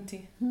فيه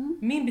كنتي؟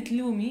 مين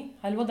بتلومي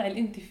على الوضع اللي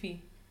انت فيه؟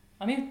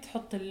 مين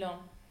بتحط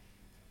اللوم؟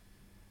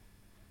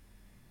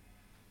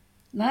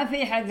 ما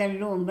في حدا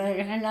اللوم،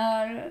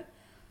 احنا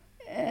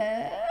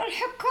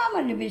الحكام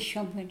اللي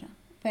بيشهم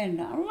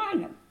بيننا. الله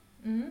أعلم.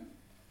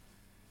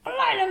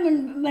 الله أعلم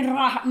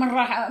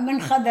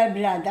من خذ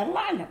البلاد. الله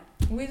أعلم.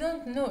 We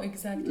don't know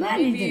exactly. ما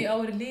Maybe ندري.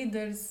 our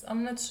leaders.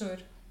 I'm not sure.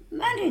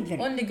 ما ندري.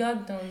 Only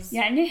God knows.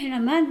 يعني إحنا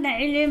ما لنا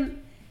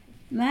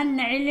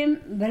علم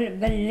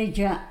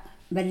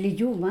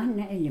باللجوء ما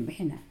لنا علم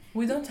إحنا.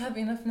 We don't have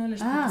enough knowledge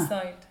to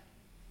decide.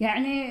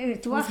 يعني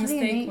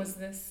تواخذيني. Whose mistake was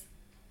this?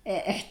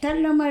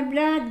 احتلوا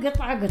البلاد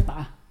قطعة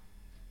قطعة.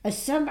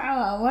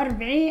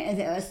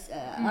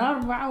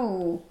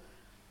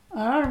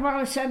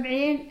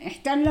 74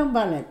 احتلوا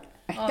بلد.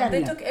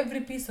 They took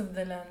every piece of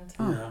the land.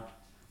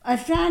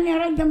 الثانية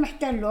ردهم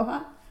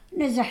احتلوها،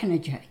 نزحنا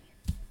جاي.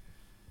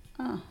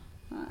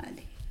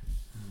 هذه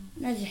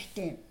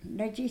نزحتين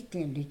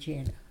لجيتين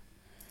لجينا.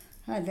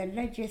 هذا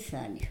اللجي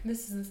الثاني.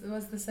 This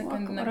was the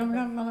second Nakba. Nakba.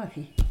 الله ما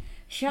فيه. إن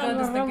شاء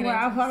الله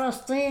نروع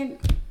فلسطين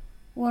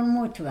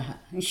ونموت بها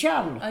إن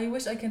شاء الله. I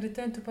wish I can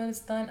return to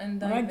Palestine and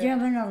die رجاء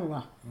من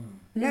الله.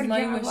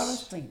 نرجع wish.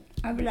 فلسطين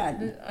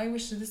أبلادنا. I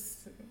wish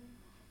this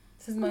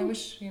is my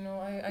wish, you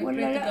know. I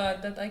pray to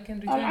God that I can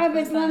return to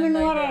العبد Palestine ما من and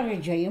die وراء there.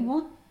 الرجاء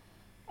يبغى.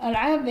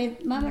 العبد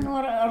ما من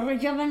وراء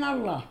الرجاء من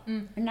الله.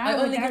 I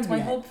only get my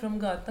hope from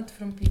God, not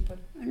from people.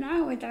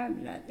 نعود على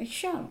البلاد إن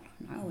شاء الله.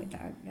 نعود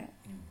على البلاد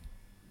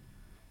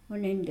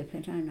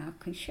ونندفن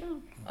هناك إن شاء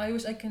الله. I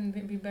wish I can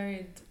be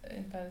buried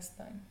in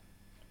Palestine.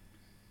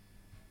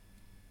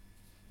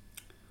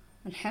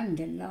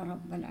 الحمد لله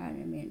رب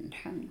العالمين.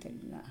 الحمد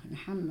لله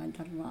نحمد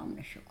الله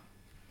ونشكر.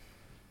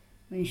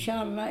 وإن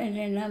شاء الله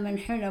إلينا من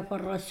حلف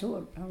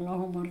الرسول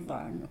اللهم ارضى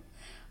عنه.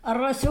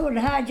 الرسول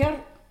هاجر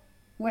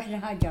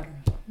وإحنا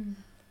هاجرنا.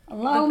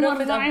 اللهم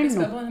ارضى عنه. The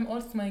Prophet of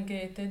also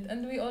migrated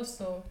and we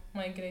also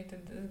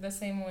migrated the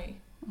same way.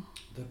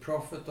 The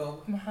Prophet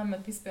of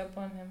Muhammad, peace be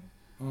upon him.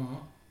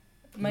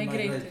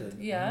 Migrated.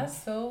 Yeah,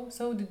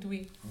 so did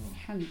we.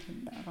 الحمد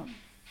لله رب.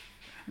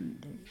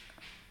 الحمد لله.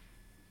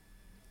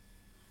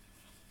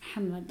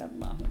 حمد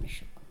الله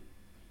ونشكر.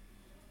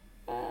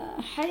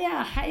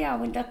 حياة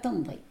بدها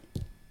تمضي.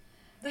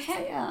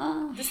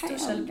 حياة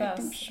بدها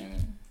تمشي.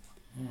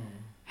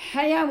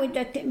 حياة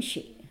بدها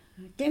تمشي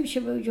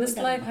بوجود This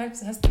الله.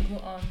 life has to go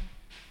on.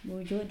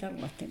 بوجود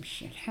الله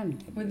تمشي.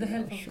 الحمد لله. With the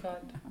help of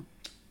God.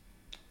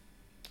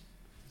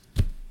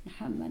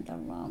 نحمد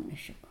الله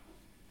ونشكر.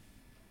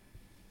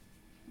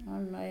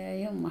 والله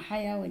يا يما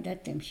حياة بدها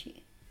تمشي.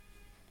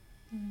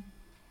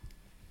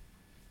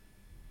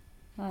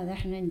 هذا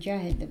احنا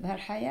نجاهد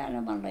بهالحياة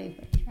لما الله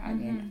يفرج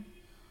علينا.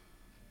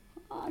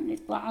 اللي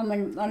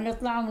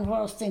طلعوا من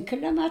فلسطين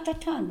كلها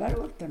ماتت هان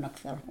بالأردن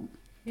أكثرهم.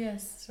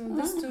 Yes, so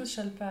this too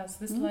shall pass.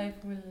 This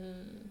life will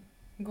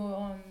go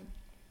on.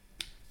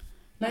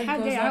 Life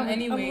goes on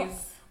anyways.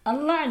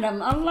 الله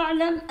أعلم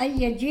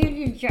أي جيل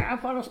يرجع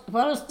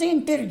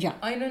فلسطين ترجع.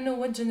 I don't know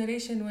what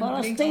generation will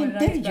فلسطين bring our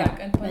rights ترجع.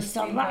 back and بس Palestine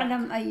الله back.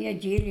 أعلم أي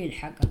جيل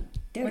يلحقها.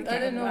 But I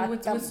don't know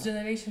which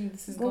generation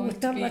this is going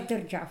to be.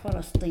 ترجع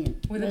فلسطين.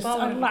 With the بس power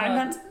of الله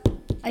أعلم God.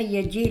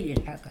 أي جيل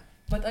يلحقها.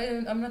 But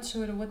I'm not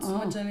sure what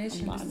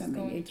generation الله this is أعلم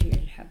going أي to be. جيل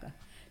يلحقها.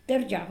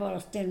 ترجع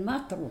فلسطين ما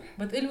تروح.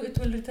 But it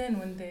will return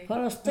one day.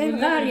 فلسطين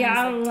غالية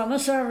على الله.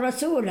 مصر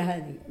الرسول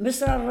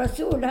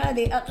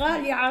هذه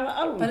غالية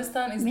على الله.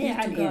 Palestine is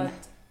dear to God.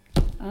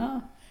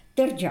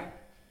 ترجع.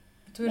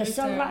 بس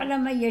return. الله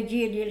أعلم أي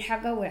جيل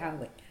يلحقها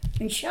ويعاود.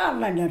 إن شاء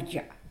الله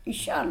نرجع. إن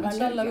شاء الله we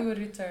will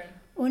return.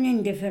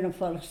 وندفن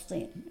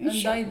فلسطين.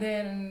 And die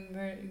there and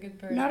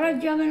get buried.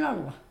 نرجع من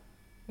الله.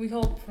 We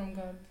hope from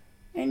God.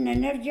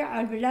 إن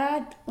نرجع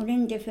البلاد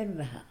وندفن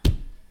بها.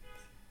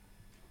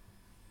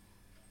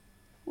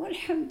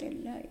 والحمد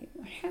لله.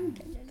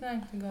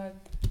 Thank God.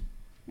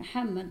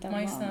 نحمد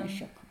الله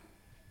ونشكر.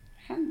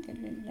 الحمد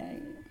لله.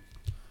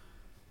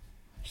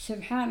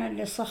 سبحان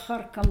اللي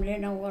سخركم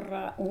لنا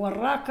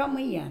ووراكم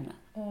إيانا.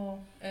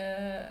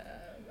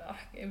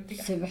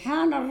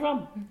 سبحان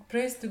الرب.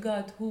 Praise to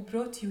God who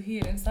brought you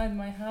here inside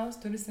my house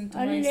to listen to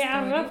my اللي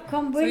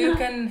عرفكم story. So you بنا.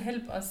 can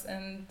help us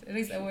and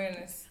raise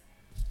awareness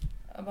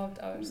about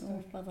our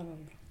story. فضل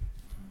الله.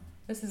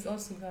 This is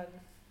also God.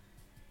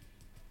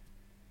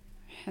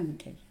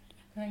 الحمد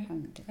لله.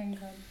 Thank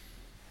God.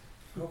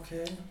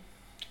 Okay.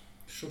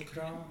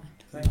 Shukran.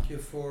 Thank you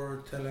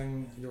for telling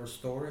your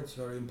story. It's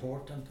very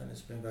important and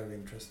it's been very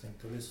interesting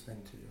to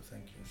listening to you.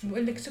 Thank you.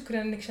 بقول لك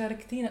شكرا انك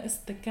شاركتينا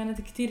قصتك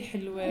كانت كتير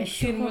حلوة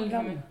كتير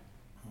ملهمة.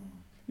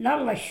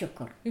 لله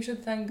الشكر. You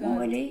should thank God.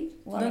 ولي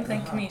Don't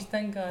thank me.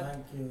 Thank God.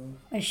 Thank you.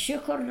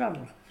 الشكر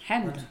لله.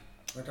 الحمد.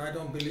 But I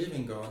don't believe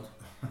in God.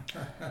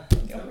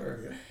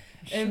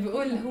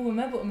 بقول هو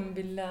ما بؤمن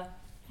بالله.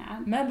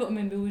 ما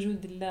بؤمن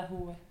بوجود الله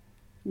هو.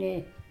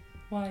 ليه؟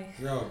 Why?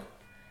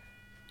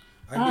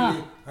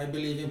 I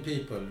believe in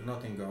people,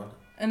 not in God.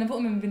 أنا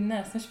بؤمن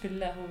بالناس مش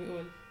بالله. هو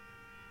بيقول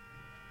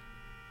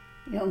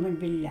يؤمن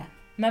بالله.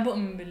 ما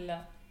بؤمن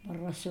بالله.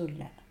 بالرسول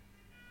لا.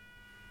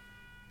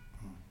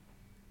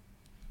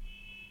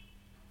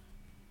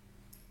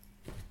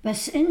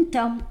 بس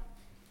انتم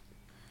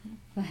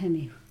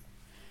فهمي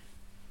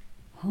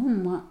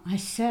هم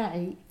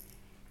هالساعي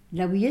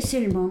لو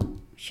يسلموا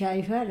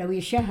شايفه لو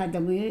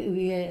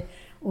يشاهدوا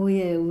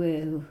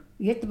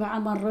ويتبع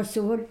امر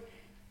الرسول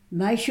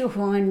ما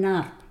يشوفوا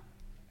النار.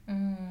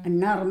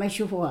 النار ما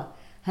يشوفوها.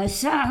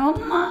 هالساعة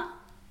هم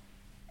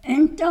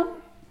انتم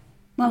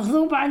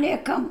مغضوب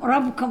عليكم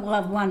ربكم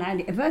غضبان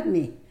عليه.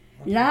 فهمي؟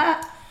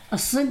 لا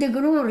الصدق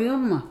نور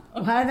يمه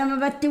وهذا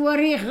ما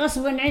بتوريخ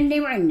غصبا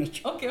عني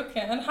وعنك. اوكي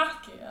انا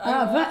حاحكي.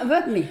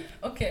 فهمي؟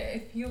 Okay,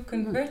 if you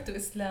convert to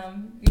Islam,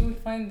 you will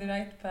find the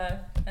right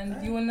path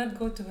and you will not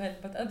go to hell.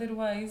 But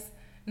otherwise,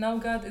 now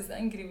God is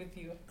angry with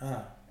you.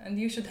 And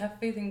you should have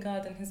faith in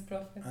God and His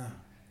Prophet.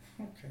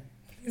 Okay.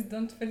 Please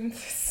don't film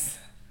this.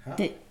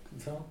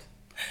 Don't.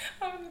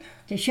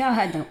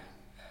 تشاهدوا.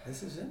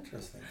 This is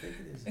interesting. Take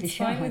it easy. It's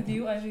fine with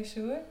you, are you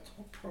sure?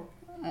 No problem.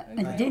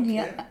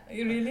 الدنيا.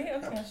 Really?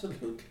 Okay.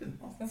 Absolutely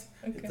not.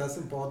 Okay. It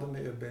doesn't bother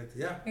me a bit.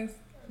 Yeah. Yes.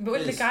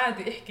 بقول لك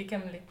عادي احكي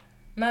كملي.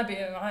 ما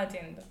بقى عادي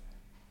عنده.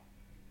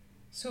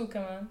 شو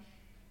كمان؟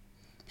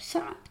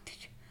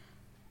 صعبتك.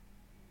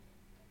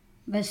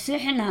 بس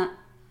احنا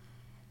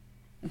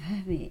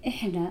فهمي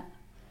احنا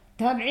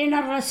تابعين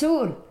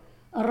الرسول.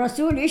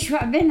 الرسول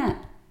يشفع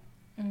بنا.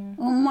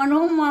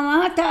 هم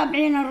ما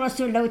تابعين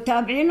الرسول. لو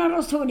تابعين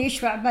الرسول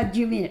يشفع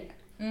بالجميع.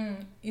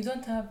 You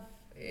don't have.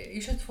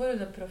 You should follow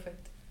the prophet.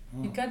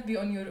 You can't be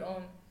on your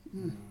own.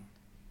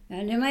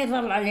 يعني ما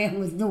يظل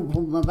عليهم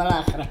ذنوبهم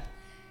بالآخرة.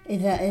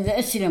 إذا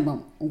أسلموا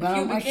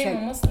وقالوا أشهد. If you became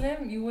a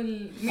Muslim, you will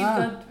meet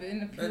God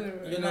in a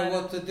pure. You know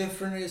what the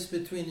difference is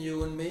between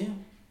you and me?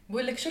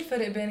 بقول لك شو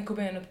الفرق بينك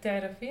وبينه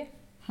بتعرفي؟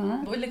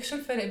 بقول لك شو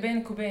الفرق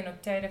بينك وبينه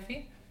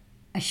بتعرفي؟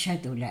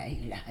 أشهد لا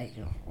إله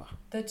إلا الله.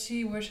 That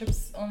she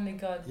worships only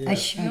God.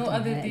 أشهد no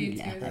other لا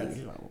deity. إله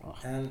إلا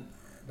الله.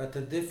 But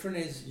the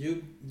difference is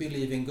you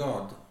believe in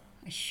God.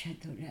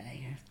 أشهد لا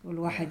إله. كل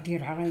واحد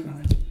يدير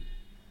علينا.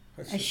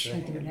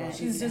 أشهد لا.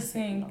 She's just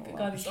saying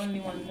God is only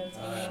one. That's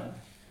all.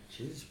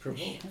 She's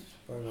provoked.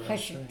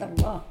 خشية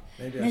الله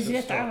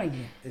نزلت علي.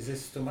 Is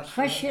this too much?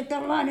 خشية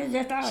الله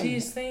نزلت علي.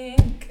 She's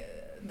saying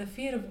the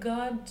fear of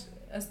God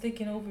has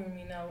taken over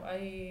me now.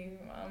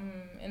 I'm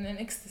in an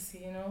ecstasy,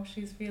 you know.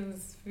 She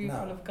feels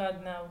fearful of God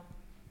now.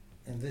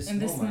 In this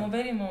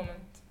very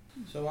moment.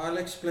 So I'll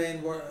explain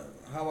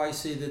how I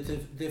see the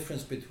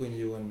difference between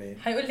you and me.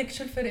 حيقول لك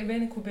شو الفرق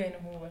بينك وبينه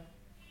هو.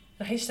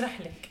 رح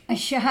يشرح لك.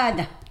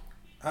 الشهادة.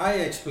 I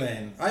will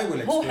explain.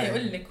 هو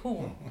حيقول لك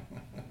هو.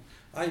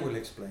 I will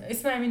explain.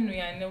 اسمعي منه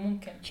يعني لو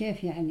ممكن.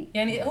 كيف يعني؟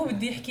 يعني هو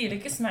بدي يحكي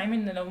لك اسمعي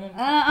منه لو ممكن.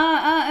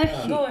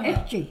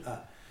 احكي.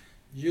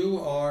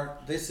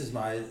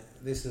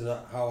 This is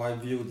how I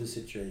view the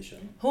situation.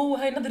 هو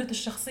هاي نظرة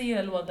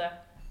الشخصية للوضع.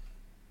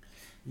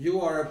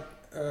 You are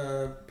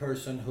a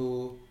person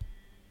who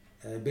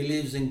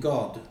believes in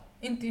God.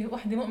 أنت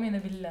وحدة مؤمنة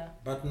بالله.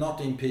 But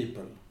not in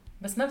people.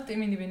 بس ما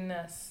بتؤمني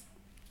بالناس.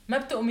 ما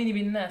بتؤمني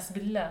بالناس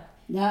بالله.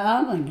 لا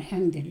آمن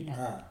الحمد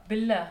لله.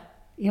 بالله.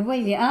 يا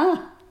بيي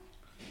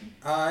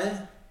I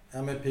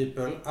am a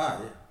people.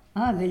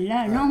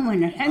 بالله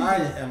نؤمن الحمد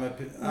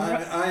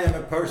لله. I am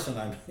a person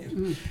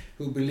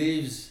who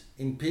believes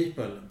in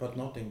people but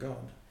not in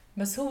God.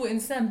 بس هو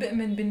إنسان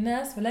بيؤمن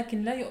بالناس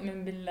ولكن لا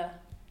يؤمن بالله.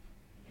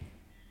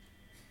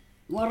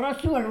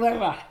 والرسول وين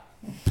راح؟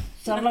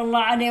 صلى الله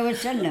عليه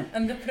وسلم.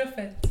 And the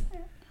prophet.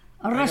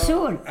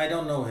 الرسول. I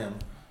don't know him.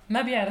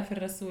 ما بيعرف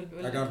الرسول.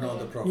 I don't know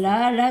the prophet.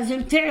 لا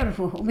لازم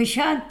تعرفه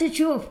ومشان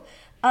تشوف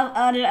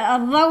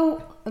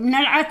الضوء من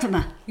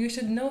العتمة. You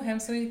should know him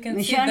so you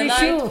can see the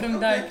light from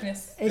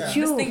darkness.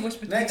 Distinguish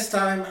between. Next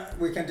time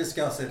we can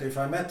discuss it if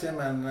I met him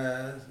and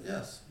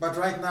yes. But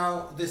right now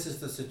this is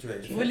the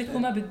situation. بقول لك هو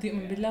ما بده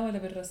يؤمن بالله ولا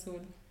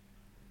بالرسول.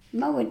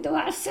 ما بده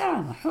على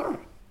السلامة حر.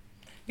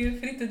 You're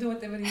free to do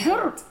whatever you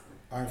حر. want.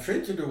 I'm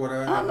free to do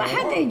whatever I want. ما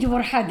حدا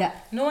يجبر حدا.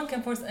 No one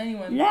can force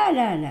anyone.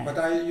 لا. But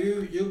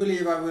you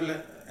believe I will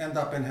end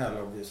up in hell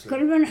obviously.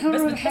 كل من حر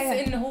بس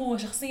بتحس إنه هو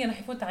شخصيا رح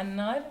يفوت على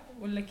النار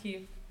ولا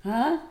كيف؟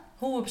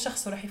 هو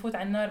بشخصه رح يفوت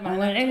على النار مع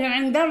العلم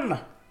عند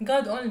الله.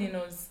 God only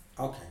knows.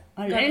 Okay.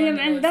 العلم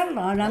عند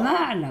الله أنا ما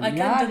أعلم.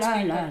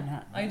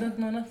 لا. I don't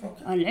know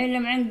nothing.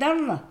 العلم عند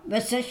الله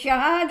بس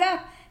الشهادة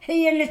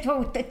هي اللي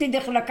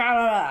تدخلك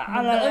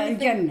على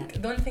الجنة.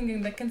 The only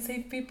thing that can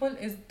save people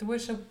is to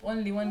worship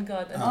only one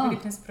God and to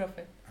believe His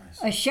prophet.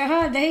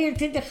 الشهادة هي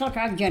اللي تدخلك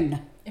على الجنة.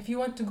 If you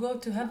want to go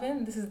to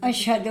heaven, this is the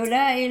أشهد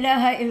لا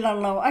إله إلا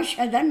الله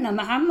وأشهد أن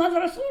محمد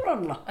رسول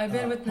الله.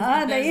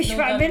 هذا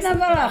يشفع بنا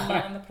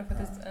بالآخرة.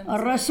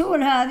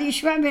 الرسول هذا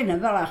يشفع بنا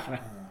بالآخرة.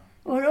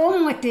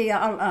 والأمتي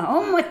يا الله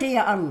أمتي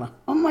يا الله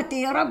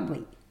أمتي يا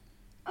ربي.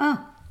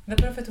 The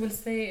prophet will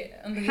say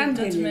on the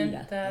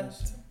judgment that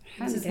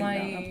This is my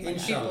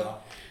people.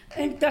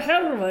 انت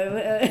حر.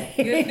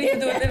 You're free to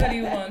do whatever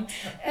you want.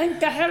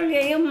 انت حر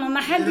يا يما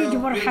ما حد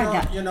يجبر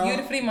حدا.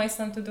 You're free my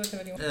son to do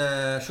whatever you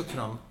want.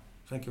 شكرا.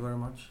 Thank you very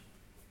much.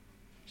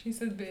 She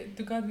said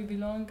to God we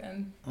belong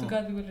and to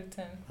God we will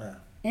return.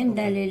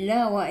 إنا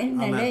لله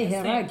وإنا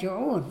إليه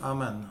راجعون.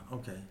 Amen.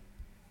 Okay.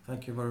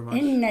 Thank you very much.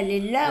 إنا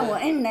لله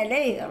وإنا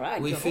إليه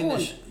راجعون.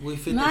 We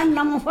finish. ما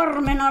لنا مفر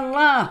من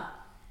الله.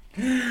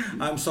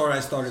 I'm sorry I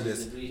started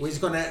this.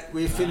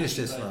 We finish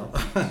this now.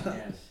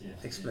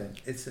 Yes. Explain.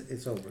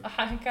 It's over.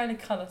 أحكي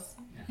لك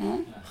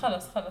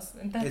خلص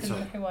انتهت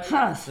الحوار.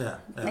 خلاص.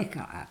 يعطيك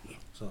العافية.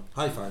 So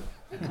high five.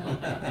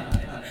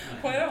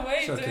 What a way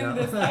to end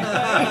this.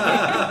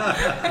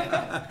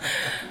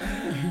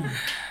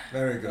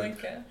 Very good.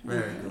 Okay.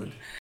 Very good.